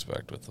what to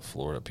expect with the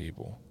Florida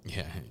people.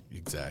 Yeah,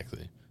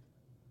 exactly.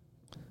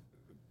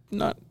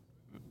 But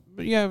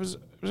yeah, it was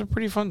a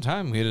pretty fun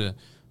time. We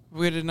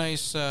had a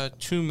nice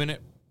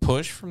 2-minute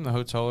push from the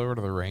hotel over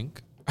to the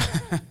rink,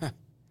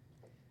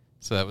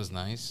 so that was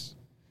nice.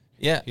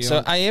 Yeah.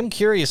 So I am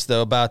curious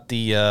though about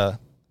the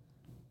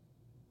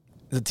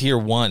tier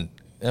 1.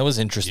 That was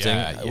interesting.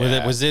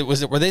 Yeah.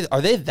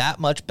 Are they that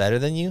much better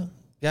than you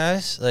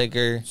guys?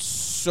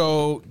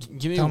 So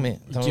give me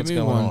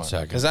 1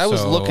 second. Because I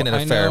was looking at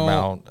a fair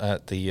amount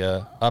at the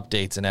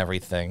updates and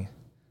everything.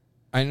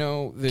 I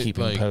know that keep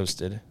them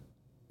posted.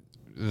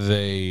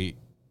 They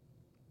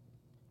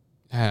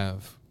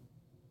have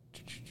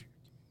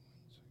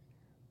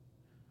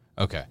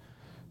okay.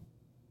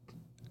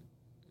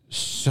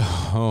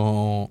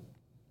 So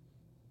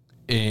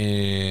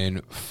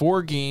in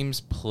 4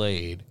 games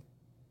played,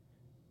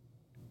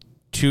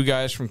 2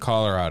 guys from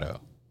Colorado,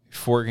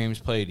 4 games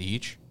played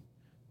each,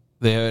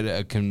 they had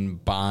a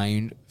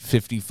combined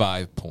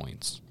 55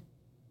 points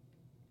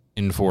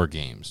in 4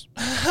 games.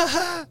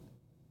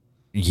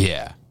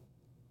 Yeah.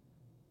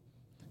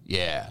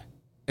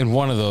 And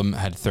one of them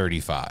had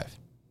 35.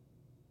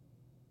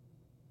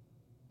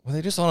 Were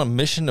they just on a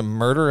mission to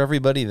murder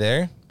everybody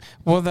there?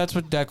 Well, that's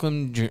what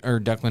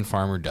Declan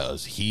Farmer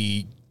does.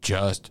 He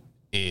just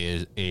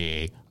is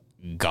a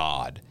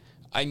god.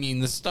 I mean,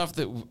 the stuff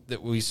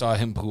that we saw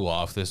him pull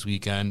off this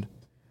weekend,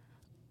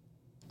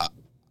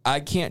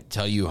 I can't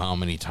tell you how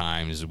many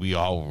times we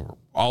all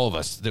of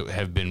us that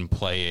have been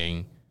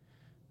playing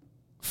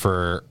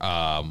for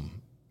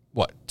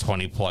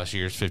 20 plus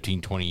years,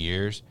 15, 20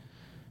 years,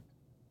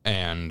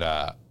 and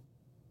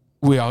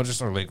we all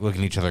just are like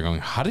looking at each other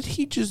going, how did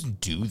he just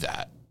do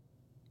that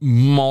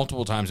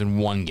multiple times in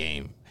one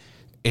game?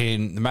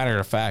 In the matter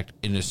of fact,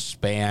 in a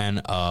span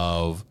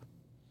of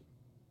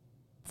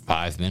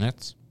 5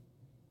 minutes.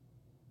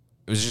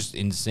 It was just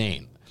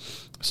insane.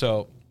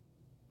 So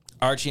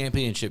our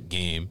championship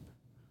game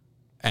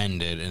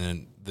ended, and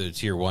then the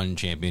Tier 1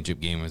 championship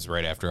game was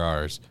right after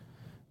ours.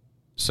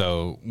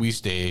 So we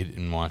stayed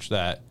and watched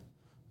that.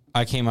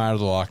 I came out of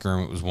the locker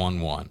room. It was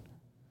 1-1.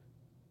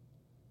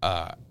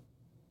 I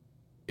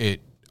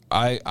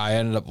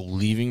ended up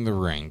leaving the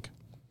rink,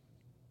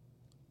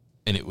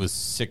 and it was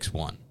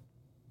 6-1.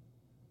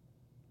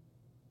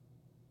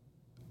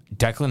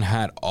 Declan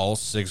had all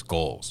 6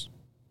 goals.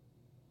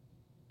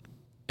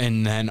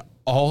 And then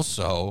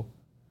also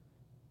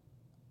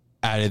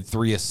added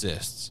 3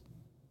 assists.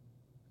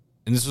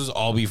 And this was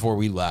all before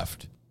we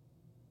left.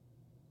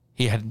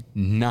 He had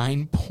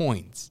 9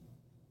 points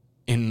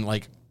in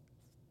like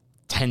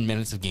 10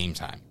 minutes of game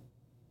time.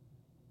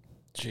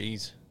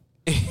 Jeez.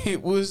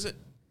 It was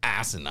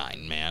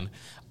asinine, man.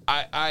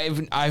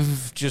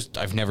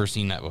 I've never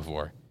seen that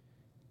before.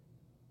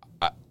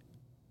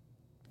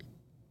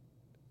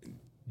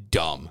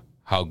 Dumb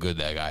how good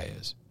that guy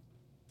is.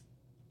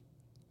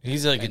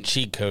 He's like a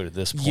cheat code at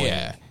this point.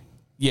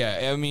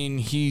 Yeah. I mean,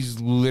 he's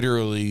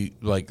literally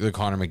like the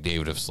Connor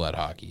McDavid of sled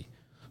hockey.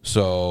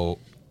 So,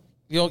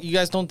 you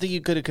guys don't think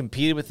you could have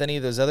competed with any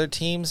of those other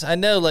teams? I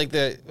know, you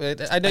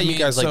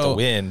guys like to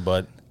win,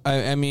 but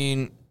I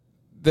mean,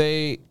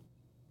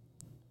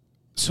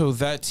 So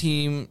that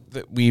team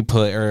that we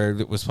play or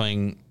that was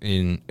playing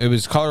it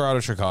was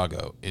Colorado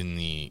Chicago in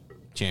the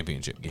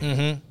championship game.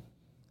 Mm-hmm.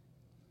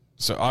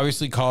 So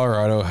obviously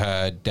Colorado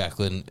had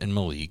Declan and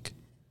Malik,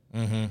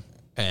 mm-hmm.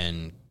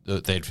 and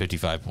they had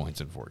 55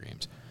 points in 4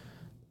 games.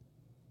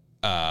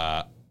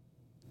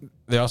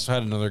 They also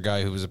had another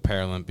guy who was a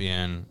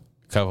Paralympian,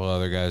 a couple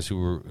other guys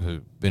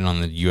who've been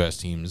on the U.S.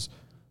 teams.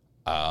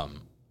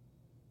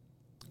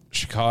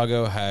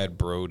 Chicago had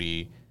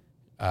Brody,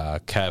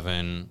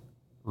 Kevin,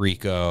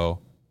 Rico.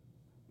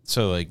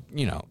 So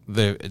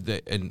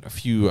and a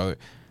few other.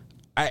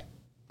 I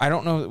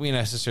don't know that we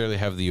necessarily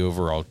have the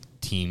overall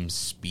team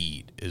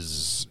speed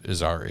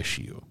is our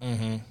issue.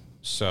 Mm-hmm.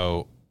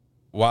 So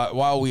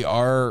while we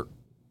are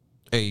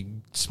a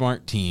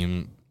smart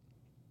team,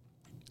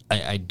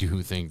 I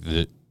do think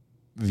that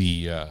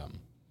the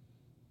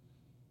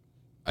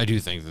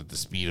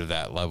speed of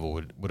that level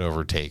would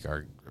overtake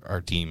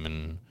our team.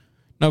 And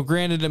now,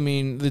 granted, I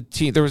mean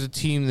there was a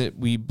team that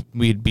we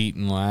had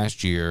beaten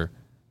last year.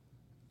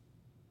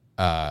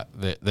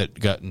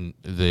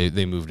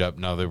 They moved up.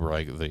 Now they were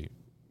like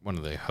one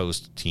of the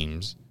host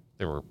teams.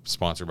 They were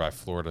sponsored by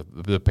Florida,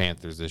 the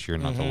Panthers this year,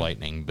 not the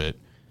Lightning, but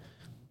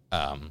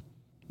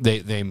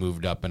they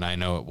moved up. And I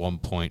know at one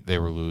point they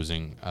were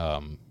losing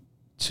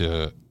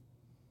to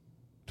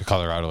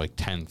Colorado like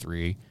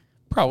 10-3,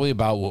 probably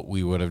about what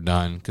we would have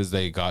done because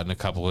they gotten a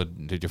couple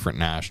of different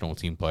national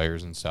team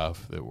players and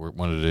stuff that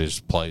wanted to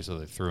just play, so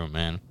they threw them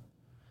in.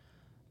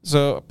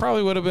 So it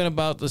probably would have been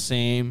about the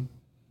same.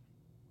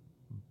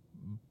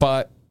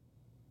 But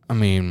I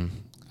mean,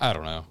 I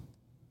don't know.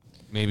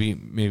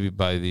 Maybe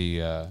by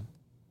the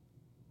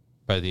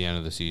end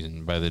of the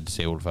season, by the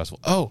Disabled Festival.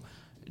 Oh,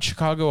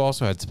 Chicago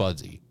also had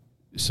Spudsy.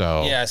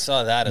 So yeah, I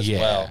saw that as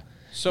well.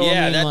 So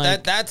yeah, I mean,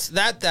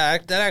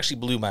 that actually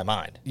blew my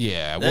mind.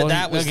 Yeah, well,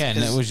 that was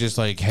it was just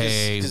like,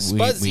 hey,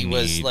 Spudsy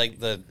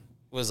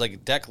was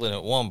like Declan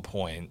at one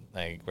point,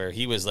 like where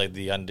he was like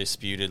the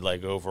undisputed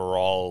like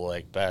overall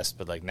like best,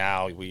 but like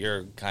now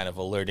you're kind of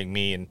alerting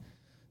me and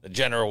the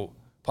general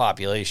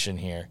population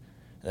here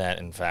that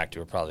in fact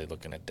we're probably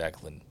looking at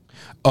Declan.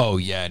 Oh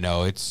yeah,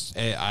 no, it's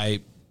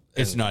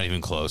not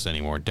even close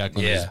anymore.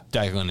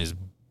 Declan is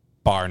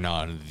bar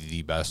none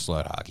the best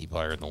sled hockey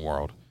player in the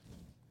world.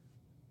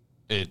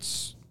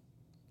 It's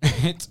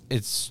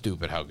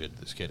stupid how good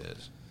this kid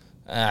is.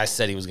 I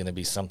said he was going to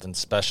be something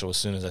special as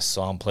soon as I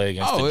saw him play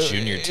against the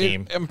junior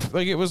team.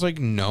 It was like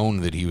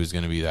known that he was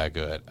going to be that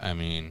good. I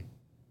mean,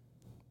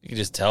 you could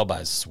just tell by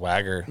his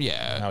swagger.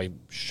 Yeah, how he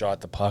shot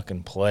the puck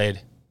and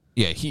played.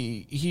 Yeah,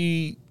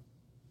 he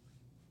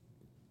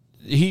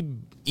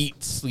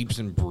eats, sleeps,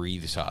 and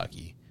breathes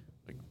hockey.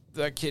 Like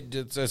that kid,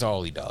 that's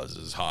all he does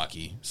is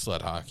hockey,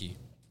 sled hockey.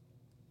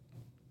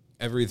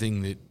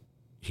 Everything that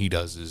he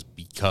does is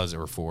because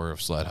or for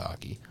sled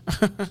hockey.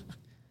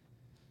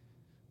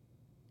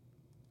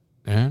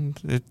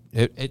 And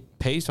it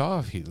pays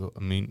off.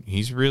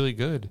 He's really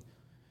good.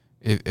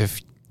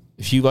 If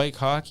you like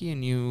hockey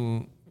and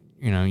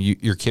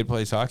your kid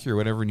plays hockey or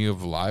whatever, and you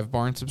have a Live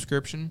Barn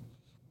subscription,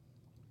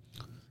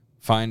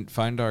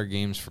 find our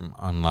games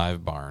on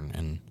Live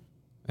Barn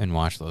and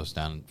watch those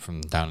down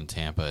in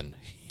Tampa. And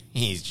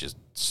he's just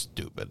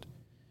stupid.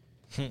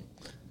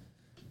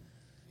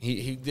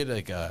 He did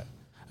like a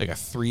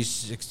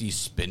 360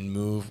 spin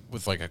move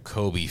with like a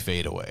Kobe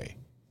fadeaway,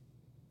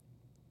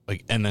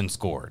 and then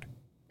scored.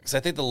 Because I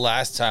think the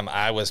last time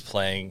I was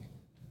playing,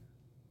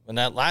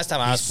 sled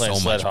so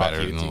much hockey,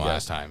 better than the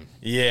last time.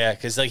 Yeah,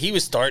 because he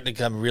was starting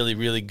to come really,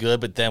 really good,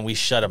 but then we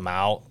shut him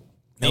out.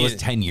 That was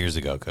 10 years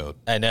ago, Code.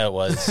 I know it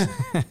was.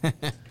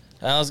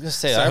 I was gonna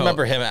say, I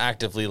remember him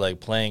actively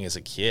playing as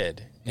a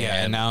kid.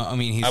 Yeah, and now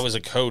I was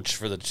a coach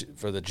for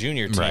the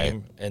junior team,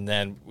 right. And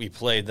then we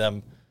played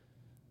them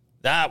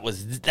That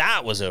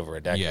was over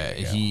a decade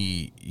ago.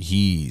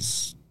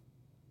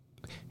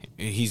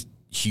 He's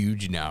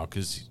huge now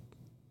because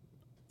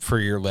for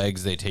your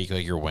legs they take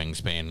like your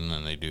wingspan and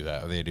then they do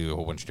a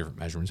whole bunch of different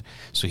measurements.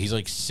 So he's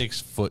like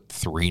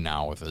 6'3"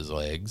 now with his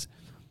legs,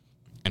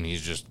 and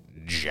he's just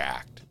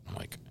jacked. I'm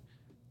like,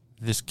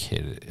 this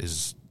kid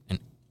is an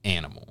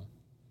animal,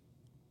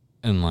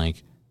 and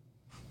like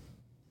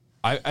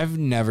I've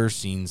never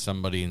seen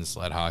somebody in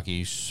sled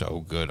hockey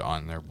so good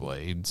on their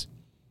blades.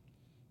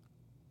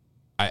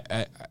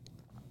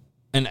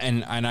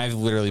 And I've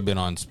literally been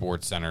on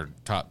SportsCenter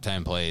top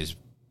 10 plays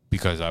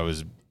because I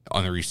was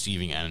on the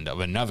receiving end of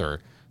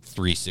another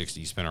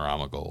 360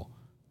 spinorama goal.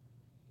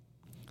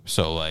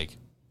 So like,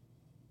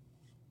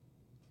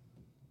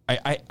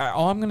 I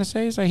all I'm gonna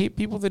say is I hate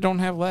people that don't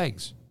have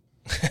legs.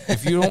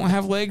 If you don't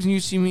have legs and you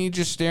see me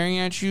just staring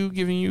at you,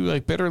 giving you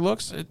like bitter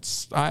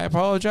looks, I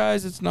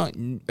apologize. It's not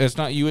you,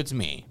 it's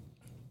me.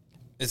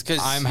 It's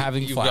because I'm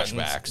having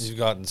flashbacks. You've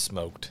gotten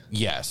smoked.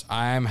 Yes,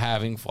 I'm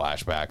having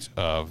flashbacks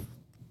of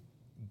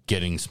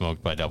getting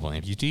smoked by double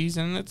amputees,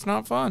 and it's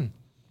not fun.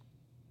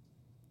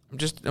 I'm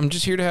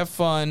just here to have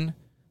fun.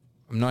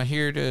 I'm not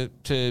here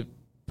to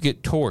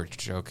get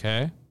torched,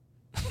 okay?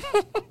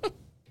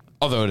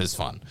 Although it is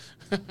fun.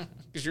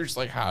 Because you're just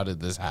like, how did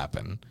this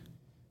happen?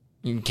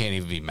 You can't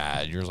even be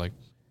mad. You're just like,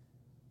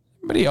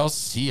 anybody else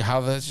see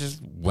how that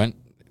just went?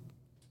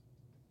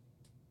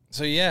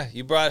 So, yeah,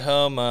 you brought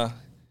home...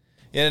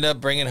 You ended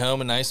up bringing home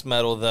a nice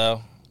medal,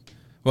 though.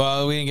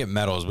 Well, we didn't get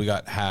medals. We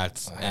got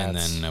hats. And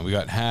then we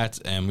got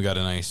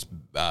a nice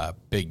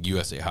big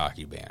USA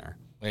Hockey banner.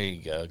 There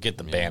you go. Get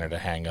the banner to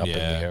hang up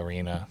in the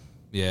arena.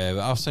 Yeah,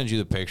 I'll send you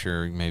the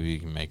picture. Maybe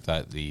you can make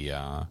that the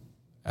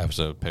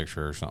episode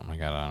picture or something like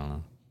that. I don't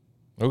know.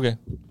 Okay.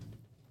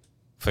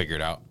 Figure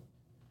it out.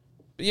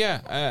 But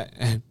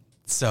yeah,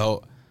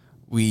 so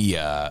we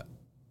go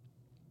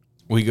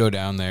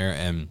down there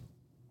and...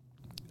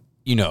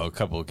 You know, a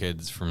couple of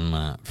kids from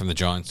the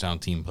Johnstown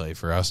team play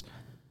for us,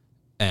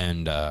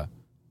 and the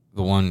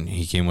one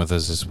he came with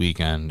us this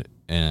weekend,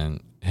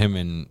 and him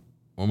and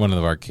one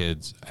of our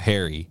kids,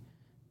 Harry,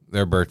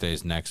 their birthday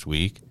is next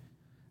week.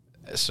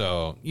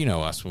 So you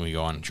know us when we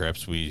go on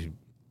trips,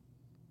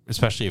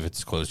 especially if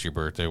it's close to your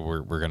birthday,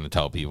 we're going to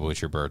tell people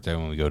it's your birthday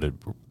when we go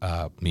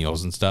to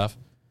meals and stuff.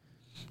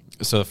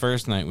 So the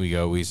first night we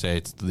go, we say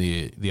it's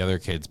the other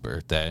kid's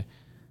birthday,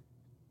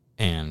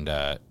 and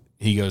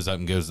he goes up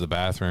and goes to the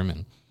bathroom,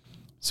 and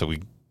so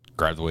we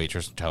grab the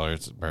waitress and tell her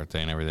it's his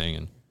birthday and everything,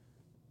 and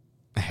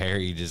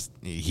Harry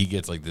he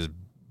gets like this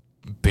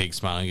big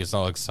smile, he gets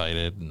all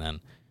excited, and then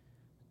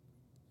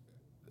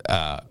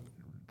a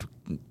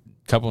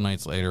couple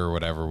nights later or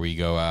whatever, we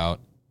go out,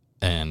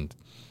 and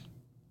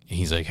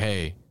he's like,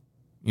 hey,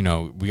 you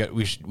know,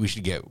 we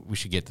should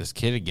get this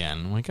kid again.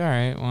 I'm like, all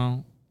right,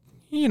 well,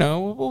 you know,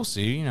 we'll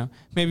see, you know,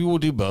 maybe we'll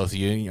do both of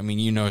you. I mean,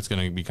 you know, it's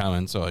going to be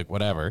coming, so like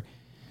whatever.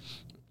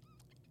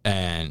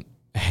 And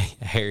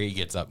Harry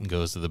gets up and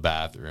goes to the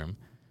bathroom.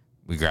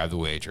 We grab the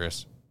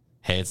waitress.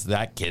 Hey, it's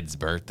that kid's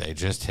birthday,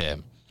 just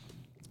him.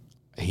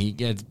 He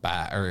gets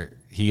back,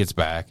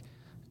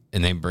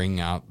 and they bring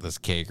out this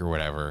cake or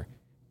whatever,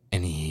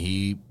 and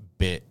he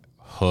bit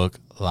hook,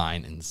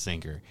 line, and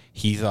sinker.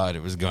 He thought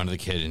it was going to the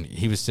kid, and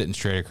he was sitting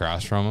straight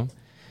across from him.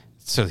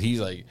 So he's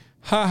like,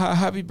 ha, ha,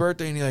 happy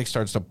birthday. And he like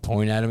starts to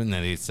point at him, and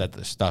then he set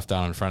the stuff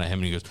down in front of him,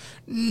 and he goes,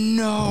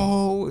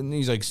 no. And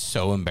he's like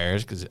so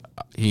embarrassed because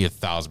he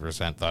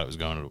 1,000% thought it was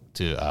going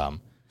to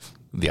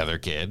the other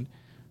kid.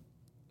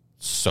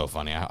 So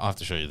funny. I'll have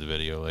to show you the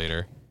video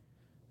later.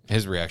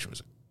 His reaction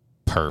was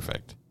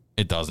perfect.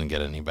 It doesn't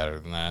get any better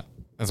than that.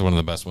 That's one of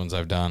the best ones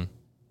I've done.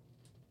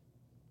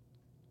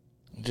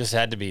 Just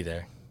had to be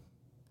there.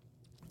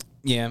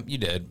 Yeah, you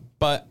did.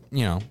 But,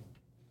 you know,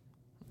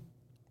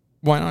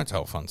 why not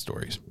tell fun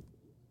stories?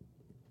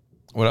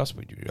 What else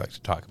would you like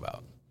to talk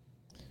about?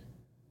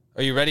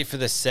 Are you ready for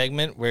this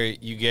segment where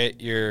you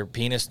get your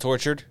penis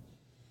tortured?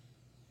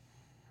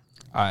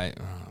 Oh,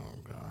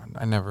 God.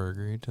 I never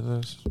agreed to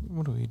this.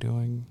 What are we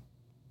doing?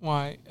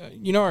 Why?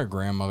 You know our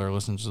grandmother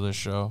listens to this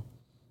show.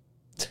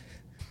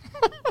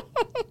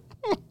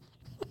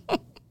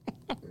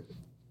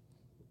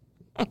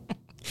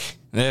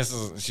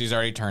 She's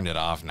already turned it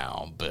off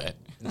now, but...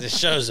 The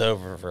show's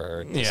over for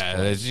her.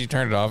 Yeah, she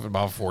turned it off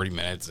about 40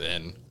 minutes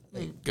in.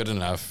 Good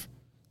enough.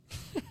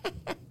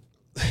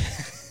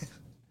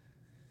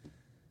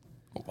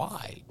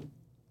 Why?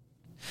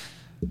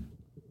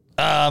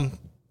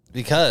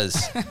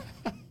 Because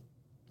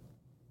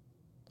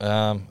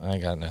I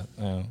got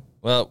nothing.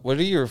 Well,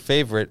 what's your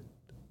favorite?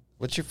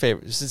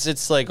 Since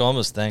it's like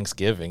almost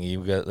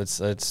Thanksgiving,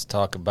 let's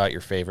talk about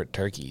your favorite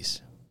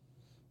turkeys.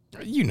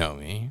 You know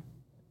me.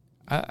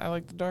 I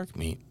like the dark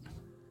meat.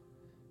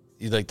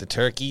 You like the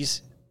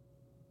turkeys?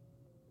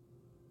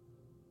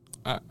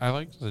 I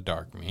like the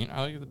dark meat.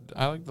 I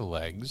like the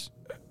legs.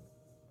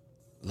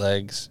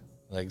 Legs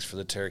for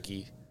the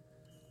turkey.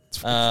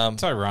 It's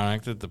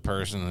ironic that the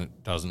person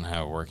that doesn't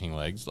have working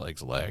legs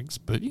likes legs,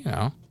 but you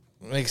know.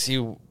 Makes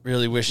you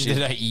really wish you...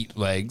 Did I eat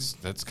legs?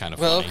 That's kind of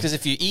Well, funny. because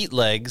if you eat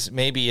legs,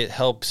 maybe it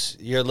helps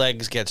your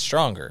legs get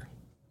stronger.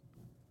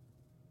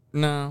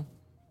 No.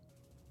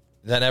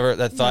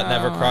 That thought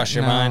never crossed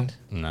your mind?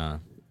 No,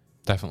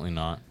 definitely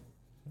not.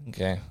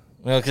 Okay.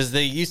 Well, because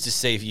they used to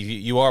say if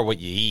you are what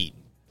you eat.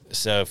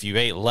 So if you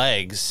ate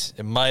legs,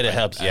 it might have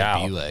helped you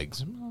out.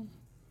 Legs.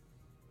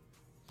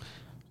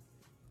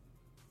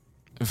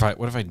 What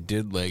if I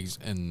did legs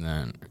and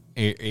then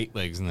ate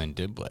legs and then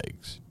did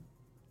legs?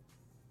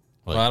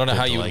 Well, I don't know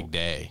how you leg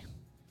day.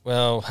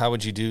 Well, how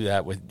would you do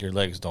that with your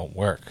legs don't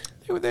work?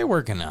 They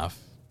work enough.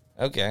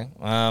 Okay.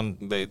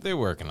 They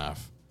work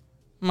enough.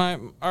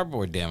 Our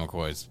boy Dan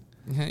McCoy's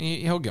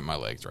he'll get my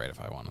legs right if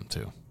I want him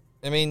to.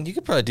 I mean, you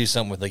could probably do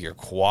something with like your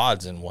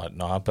quads and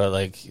whatnot, but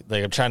like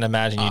I'm trying to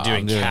imagine you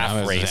doing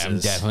calf raises. I'm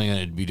definitely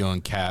going to be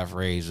doing calf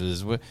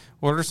raises. What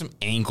are some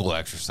ankle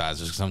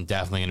exercises? Because I'm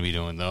definitely going to be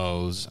doing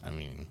those. I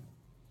mean,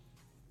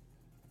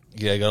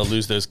 yeah, I got to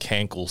lose those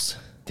cankles.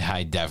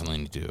 I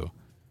definitely do.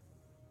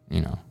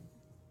 You know.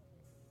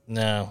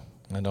 No,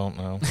 I don't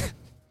know.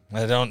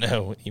 I don't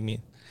know what you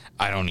mean.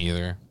 I don't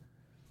either.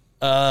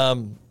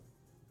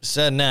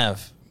 Said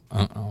Nev.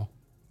 Uh-oh.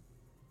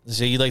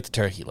 So you like the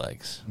turkey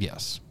legs?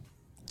 Yes.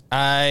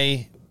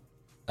 I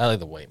like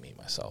the white meat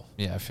myself.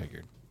 Yeah, I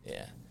figured.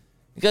 Yeah.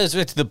 Because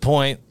it's to the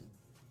point.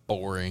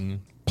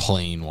 Boring,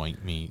 plain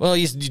white meat. Well,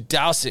 you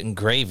douse it in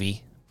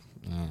gravy.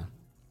 Yeah.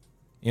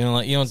 You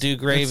don't do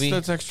gravy?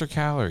 That's extra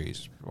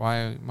calories.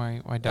 Why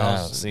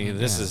douse? See,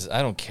 this is,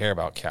 I don't care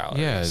about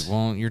calories. Yeah,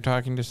 well, you're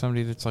talking to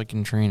somebody that's like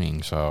in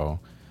training, so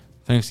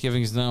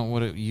Thanksgiving is not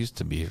what it used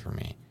to be for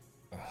me.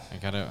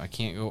 I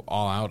can't go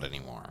all out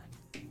anymore.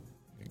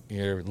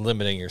 You're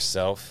limiting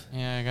yourself.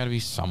 Yeah, I gotta be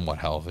somewhat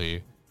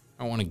healthy.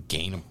 I don't want to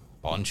gain a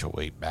bunch of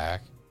weight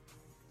back.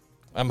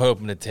 I'm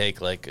hoping to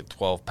take like a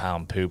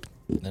 12-pound poop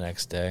the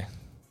next day.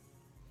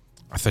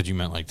 I thought you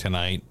meant like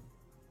tonight.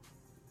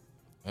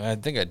 I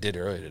think I did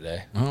earlier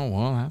today. Oh,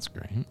 well, that's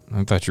great.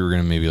 I thought you were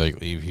going to maybe like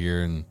leave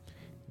here and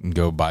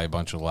go buy a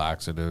bunch of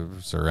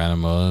laxatives or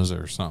enemas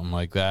or something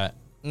like that.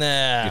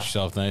 Nah. Get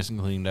yourself nice and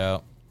cleaned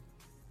out.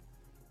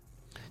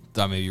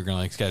 Thought maybe you were going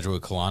to like schedule a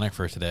colonic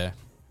for today.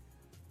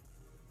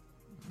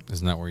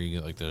 Isn't that where you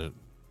get like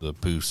the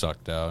poo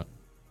sucked out?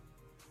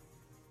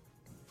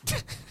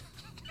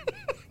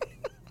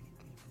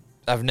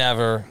 I've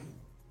never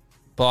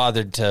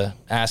bothered to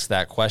ask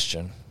that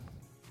question.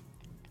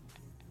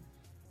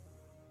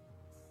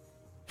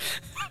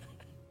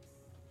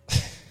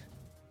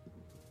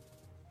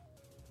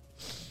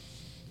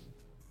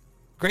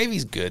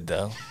 Gravy's good,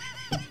 though.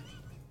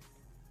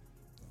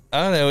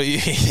 I don't know.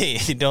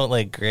 You don't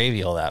like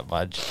gravy all that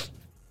much.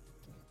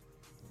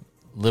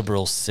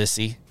 Liberal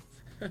sissy.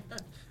 I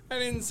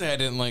didn't say I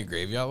didn't like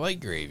gravy. I like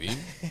gravy.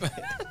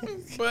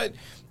 but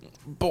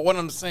what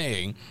I'm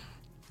saying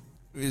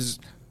is,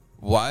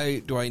 why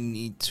do I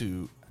need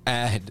to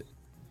add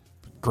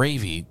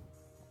gravy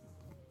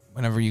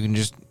whenever you can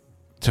just,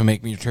 to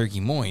make your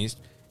turkey moist,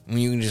 when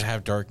you can just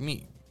have dark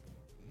meat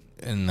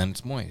and then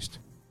it's moist?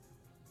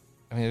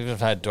 I mean,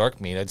 if I had dark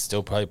meat, I'd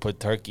still probably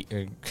put turkey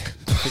or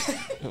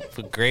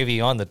put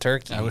gravy on the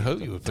turkey. I would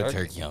hope you would put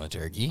turkey on the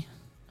turkey.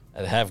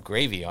 I'd have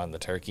gravy on the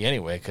turkey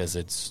anyway because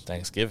it's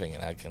Thanksgiving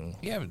and I can.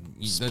 Yeah, but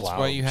that's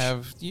why you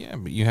have. Yeah,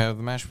 but you have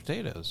the mashed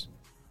potatoes.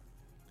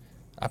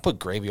 I put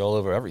gravy all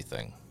over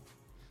everything.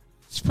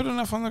 Just put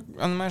enough on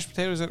the mashed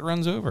potatoes that it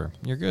runs over.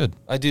 You're good.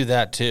 I do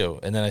that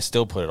too, and then I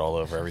still put it all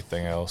over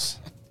everything else.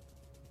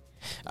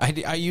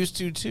 I used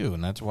to too,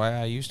 and that's why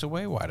I used to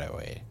weigh what I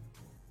weigh.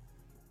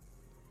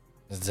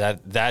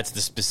 That's the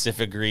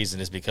specific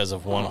reason is because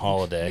of one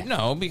holiday?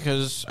 No,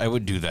 because I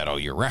would do that all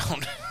year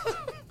round.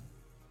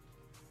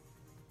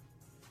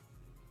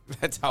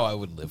 That's how I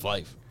would live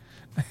life.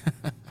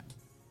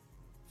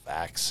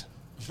 Facts.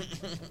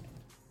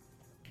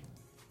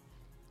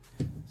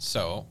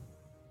 So,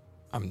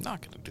 I'm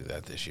not going to do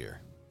that this year.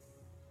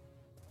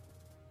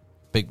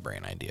 Big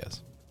brain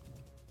ideas.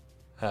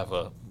 Have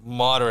a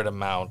moderate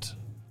amount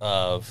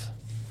of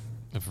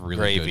really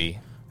gravy.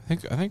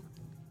 Good. I think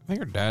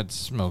our dad's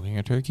smoking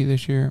a turkey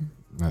this year.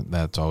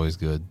 That's always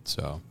good.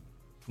 So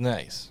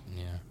nice.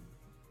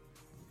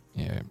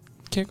 Yeah.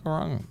 Can't go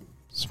wrong.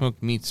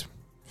 Smoked meats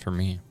for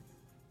me.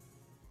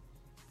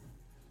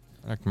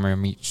 I like my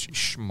meat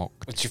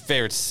smoked. What's your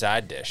favorite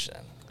side dish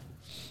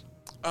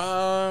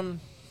then?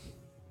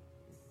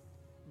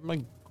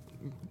 Like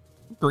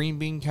green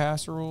bean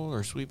casserole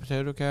or sweet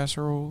potato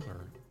casserole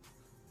or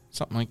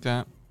something like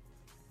that.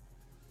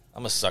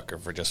 I'm a sucker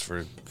for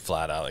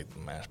flat out like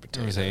mashed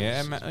potatoes.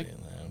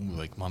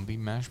 Like lumpy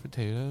mashed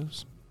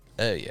potatoes.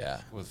 Oh yeah,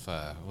 with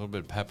a little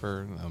bit of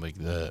pepper, like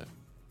what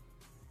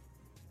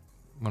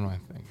am I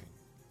thinking?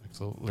 Like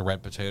the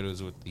red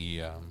potatoes with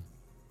the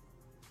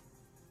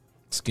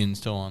skin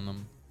still on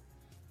them,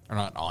 or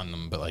not on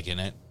them, but like in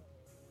it,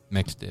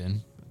 mixed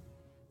in.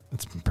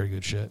 That's pretty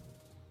good shit.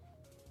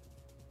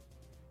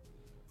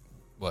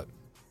 What?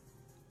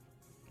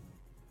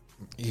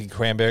 You a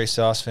cranberry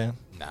sauce fan?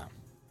 Nah.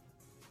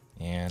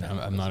 Yeah,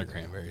 I'm not a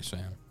cranberries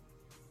fan.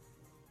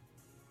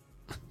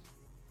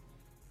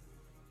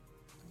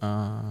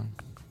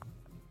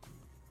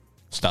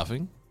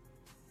 Stuffing.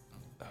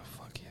 Oh,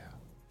 fuck yeah.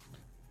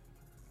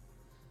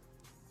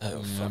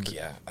 Oh, fuck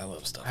yeah. I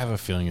love stuffing. I have a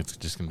feeling it's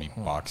just going to be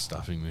box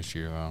stuffing this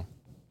year, though.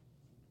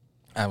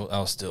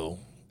 I'll still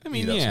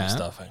eat up some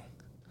stuffing.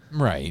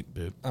 Right,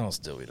 but I'll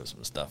still eat up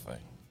some stuffing.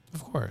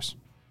 Of course.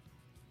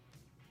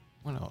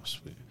 What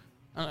else?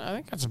 I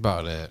think that's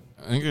about it.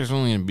 I think there's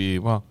only going to be,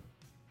 the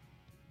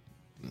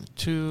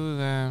two of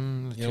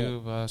them, the two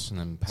of us, and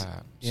then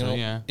Pat.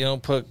 You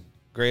don't put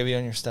gravy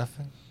on your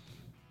stuffing?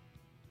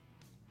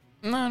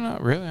 No,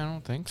 not really. I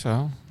don't think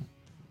so.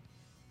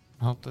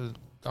 I'll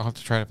have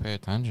to try to pay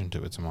attention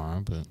to it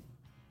tomorrow, but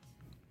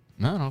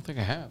no, I don't think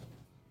I have.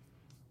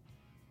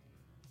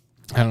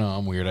 I don't know.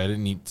 I'm weird. I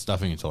didn't eat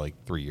stuffing until like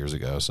 3 years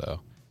ago, so.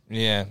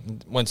 Yeah.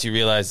 Once you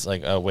realize,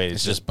 like, oh, wait,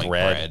 it's just bread.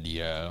 Like bread,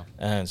 yeah.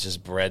 And it's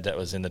just bread that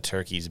was in the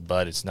turkey's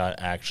butt. It's not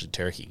actually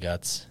turkey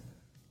guts.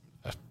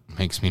 That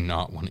makes me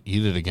not want to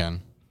eat it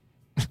again.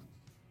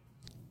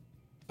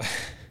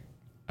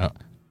 Why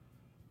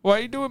are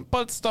you doing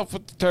butt stuff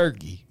with the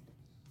turkey?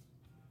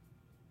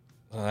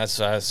 Well, that's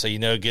so you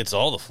know it gets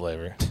all the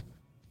flavor.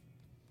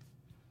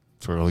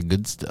 That's where all the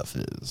good stuff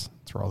is.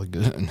 That's where all the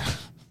good.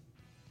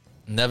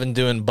 Nevin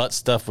doing butt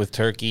stuff with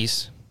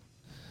turkeys.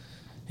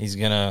 He's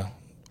going to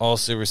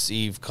also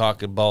receive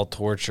cock and ball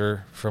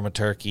torture from a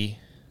turkey.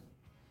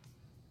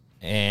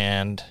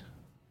 And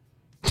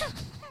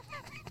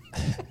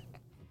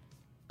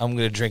I'm going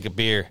to drink a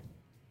beer.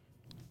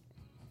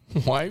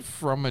 Why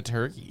from a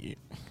turkey?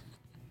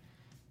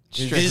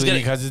 Strictly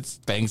because it's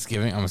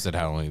Thanksgiving? I almost said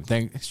Halloween.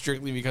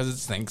 Strictly because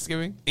it's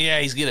Thanksgiving? Yeah,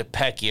 he's going to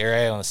peck you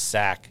right on the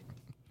sack.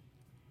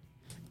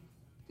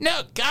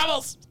 No,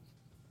 gobbles!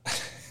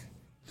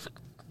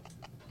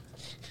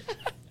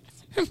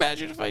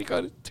 Imagine if I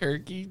got a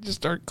turkey, just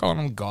start calling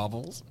them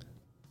gobbles.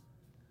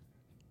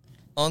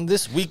 On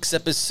this week's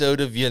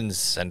episode of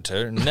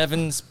YinzCenter,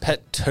 Nevin's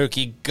pet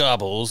turkey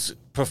Gobbles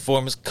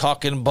performs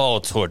cock and ball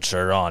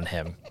torture on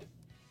him.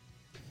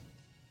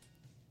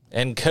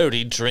 And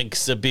Cody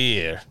drinks a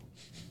beer.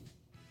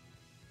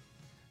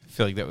 I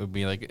feel like that would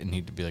be like, it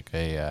need to be like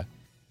a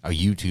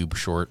YouTube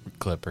short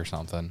clip or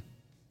something.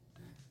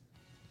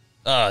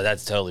 Oh,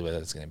 that's totally what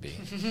that's going to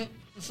be.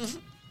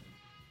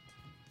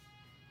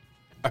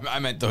 I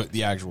meant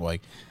the actual,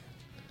 like,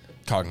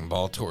 cock and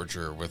ball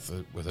torture with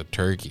a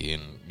turkey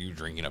and you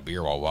drinking a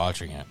beer while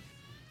watching it.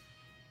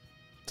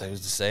 So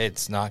who's to say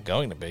it's not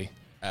going to be?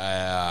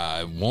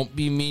 It won't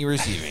be me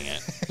receiving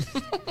it.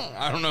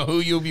 I don't know who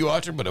you'll be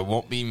watching, but it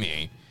won't be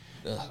me.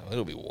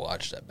 It'll be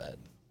watched, I bet.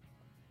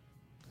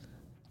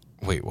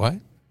 Wait, what?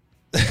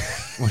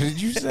 What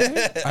did you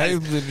say?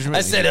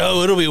 I said,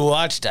 it'll be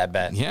watched, I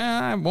bet.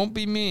 Yeah, it won't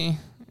be me.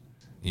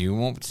 You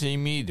won't see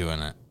me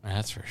doing it.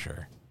 That's for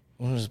sure.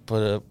 We'll just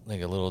put up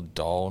like a little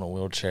doll in a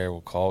wheelchair. We'll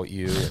call it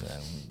you, and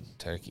then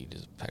turkey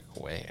just peck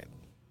away at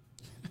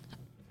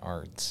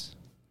arts.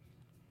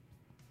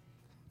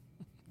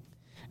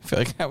 I feel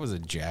like that was a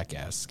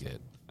Jackass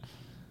skit.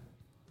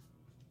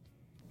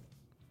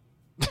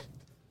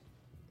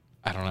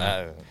 I don't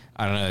know.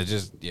 It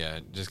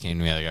just came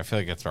to me. Like, I feel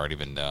like it's already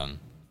been done.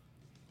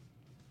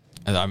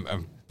 And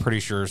I'm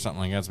pretty sure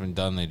something like that's been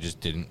done. They just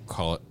didn't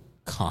call it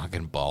cock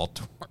and ball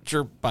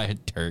torture by a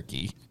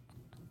turkey.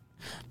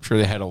 I'm sure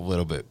they had a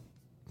little bit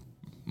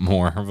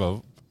more of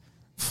a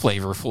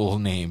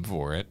flavorful name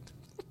for it.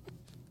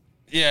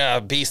 Yeah,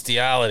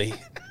 bestiality.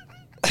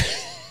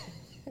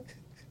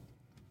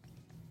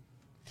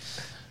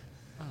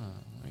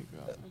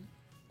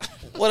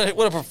 What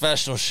a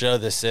professional show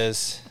this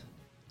is.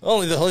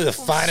 Only the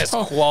finest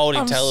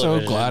quality television.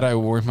 I'm so glad I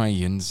wore my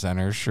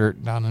YinzCenter's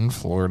shirt down in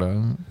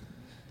Florida.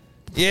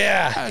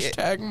 Yeah.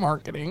 Hashtag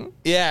marketing.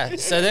 Yeah.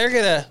 So they're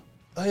gonna.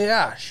 Oh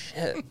yeah.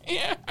 Shit.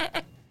 Yeah.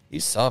 You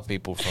saw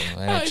people from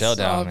the NHL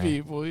down there.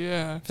 People,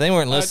 yeah. If they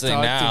weren't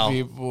listening now,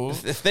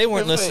 if they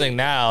weren't listening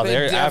now,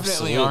 they're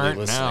absolutely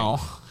listening. Now.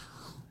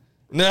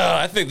 No,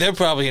 I think they're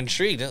probably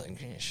intrigued. Like,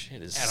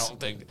 shit is.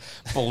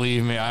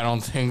 Believe me, I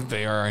don't think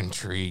they are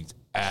intrigued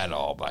at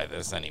all by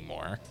this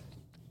anymore.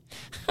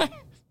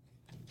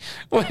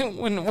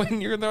 when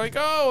they're like,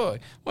 oh,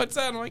 what's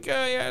that? I'm like, oh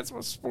yeah, it's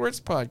a sports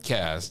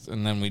podcast,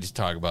 and then we just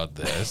talk about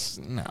this.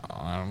 No,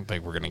 I don't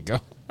think we're gonna go.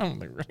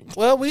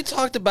 Well, we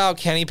talked about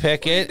Kenny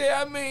Pickett.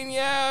 I mean,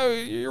 yeah,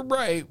 you're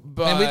right,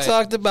 but and we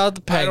talked about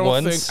the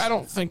Penguins. I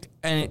don't think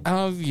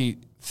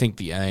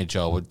the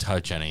NHL would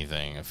touch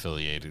anything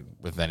affiliated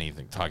with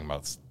anything talking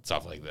about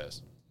stuff like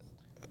this.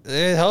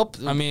 It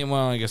helped. I mean,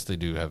 well, I guess they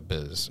do have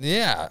biz.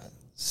 Yeah.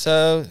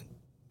 So,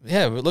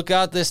 yeah, look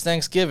out this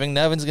Thanksgiving.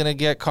 Nevin's going to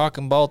get cock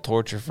and ball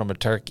torture from a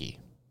turkey.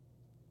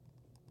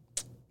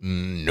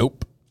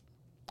 Nope.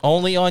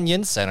 Only on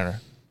YinzCenter.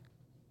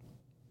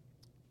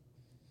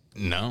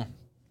 No.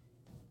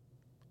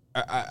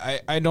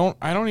 I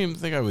don't even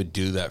think I would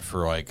do that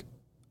for like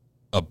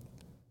 $1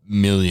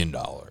 million.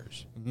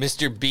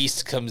 Mr.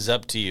 Beast comes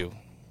up to you.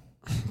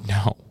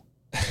 No.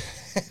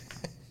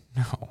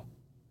 No.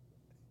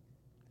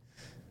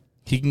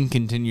 He can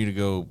continue to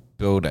go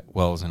build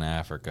wells in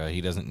Africa.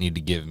 He doesn't need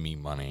to give me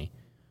money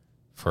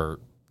for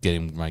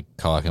getting my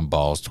cock and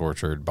balls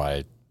tortured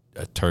by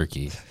a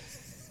turkey.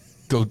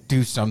 Go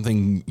do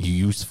something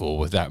useful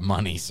with that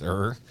money,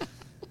 sir.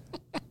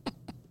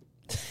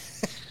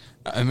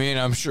 I mean,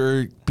 I'm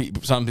sure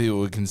some people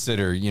would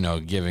consider,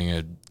 giving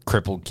a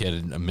crippled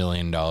kid $1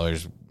 million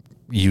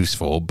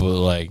useful, but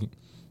like,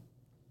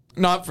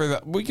 not for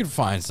that. We could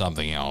find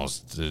something else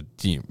to,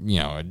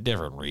 a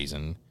different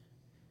reason.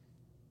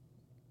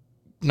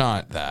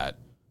 Not that.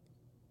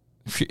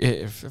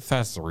 If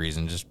that's the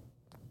reason, just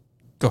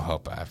go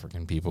help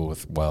African people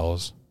with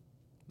wells.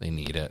 They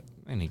need it.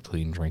 They need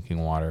clean drinking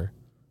water.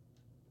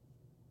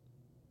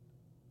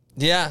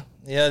 Yeah,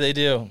 they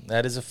do.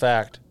 That is a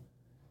fact.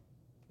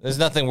 There's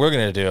nothing we're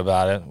going to do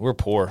about it. We're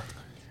poor.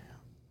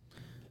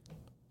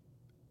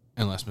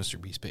 Unless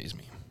Mr. Beast pays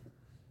me.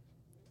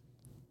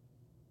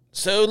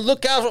 So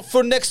look out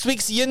for next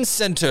week's Yin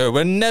Center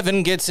when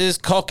Nevin gets his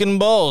cock and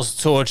balls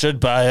tortured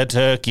by a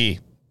turkey.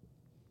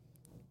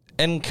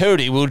 And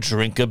Cody will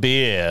drink a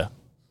beer.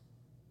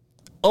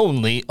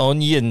 Only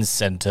on Yin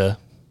Center.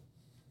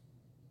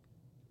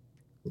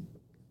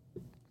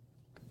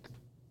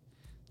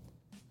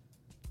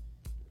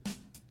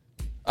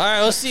 All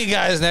right, we'll see you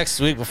guys next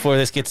week before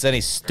this gets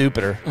any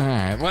stupider. All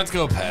right, let's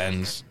go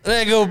Pens.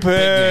 Let's go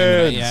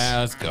Pens. Yeah,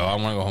 let's go. I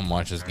want to go home and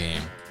watch this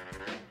game.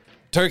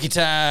 Turkey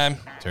time.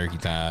 Turkey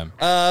time.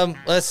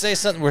 Let's say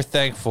something we're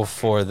thankful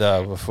for,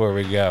 though, before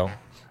we go.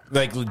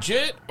 Like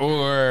legit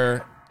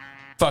or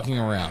fucking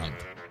around?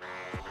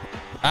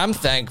 I'm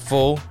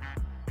thankful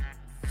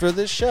for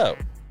this show.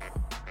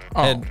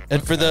 And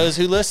for those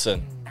who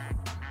listen.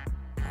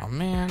 Oh,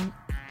 man.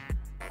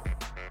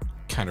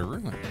 Kind of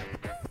ruined it.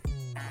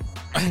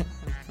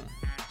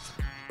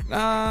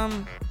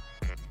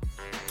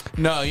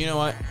 No, you know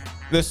what?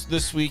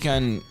 This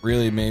weekend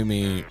really made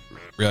me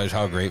realize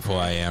how grateful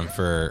I am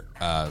for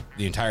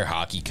the entire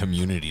hockey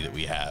community that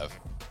we have.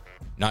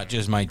 Not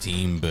just my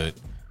team, but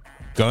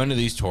going to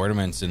these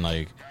tournaments and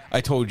like I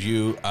told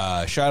you,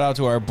 shout out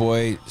to our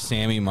boy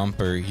Sammy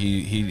Mumper.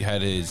 He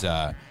had his he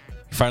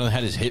finally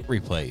had his hip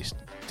replaced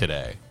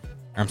today.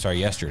 I'm sorry,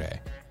 yesterday.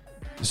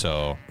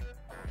 So,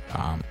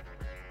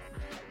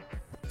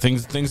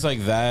 things like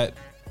that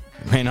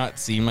may not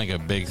seem like a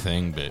big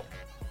thing, but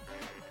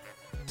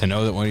to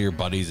know that one of your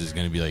buddies is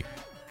going to be like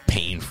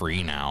pain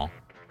free now,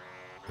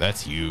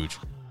 that's huge.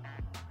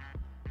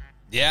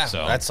 Yeah,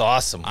 so that's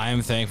awesome. I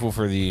am thankful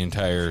for the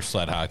entire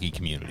sled hockey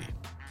community.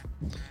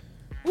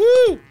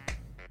 Woo!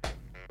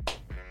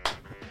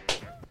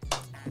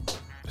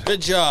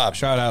 Good job.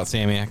 Shout out,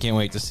 Sammy. I can't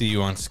wait to see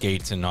you on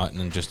skates and not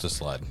in just a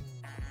sled.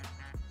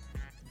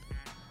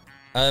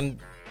 I'm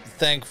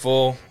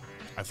thankful.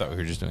 I thought we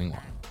were just doing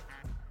one.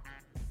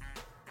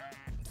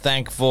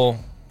 Thankful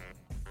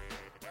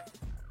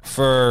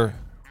for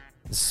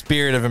the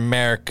spirit of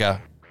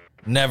America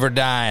never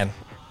dying.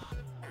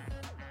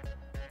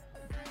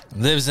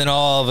 Lives in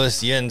all of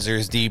us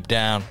Yinzers deep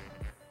down.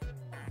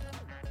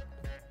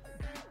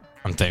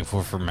 I'm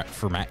thankful for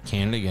Matt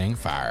Canada getting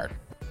fired.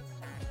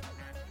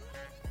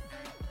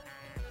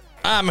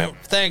 I'm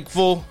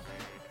thankful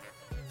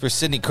for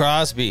Sidney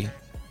Crosby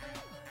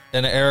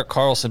and Eric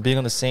Carlson being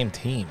on the same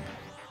team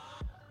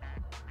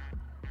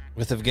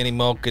with Evgeny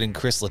Malkin and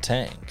Chris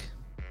Letang.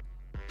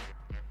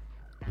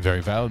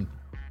 Very valid.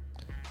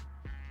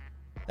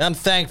 I'm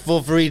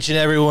thankful for each and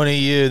every one of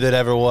you that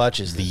ever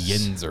watches the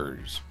this.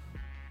 Yinzers.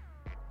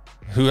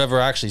 Whoever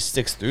actually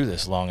sticks through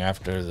this long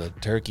after the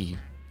turkey.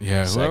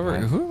 Yeah,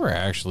 whoever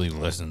actually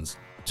listens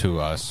to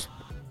us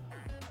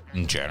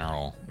in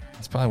general.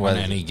 It's probably on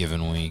any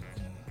given week.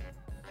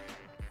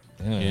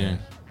 Yeah.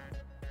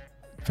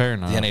 Fair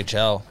enough. The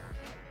NHL.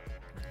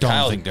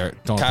 Don't think they're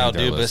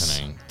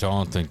listening.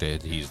 Don't think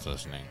that he's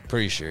listening.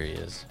 Pretty sure he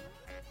is.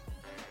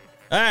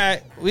 All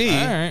right,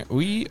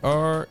 we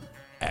are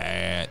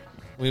at.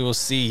 We will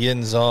see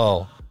Yinz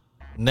all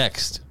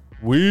next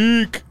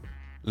week.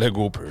 Let's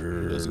go,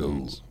 Pers. Let's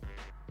go.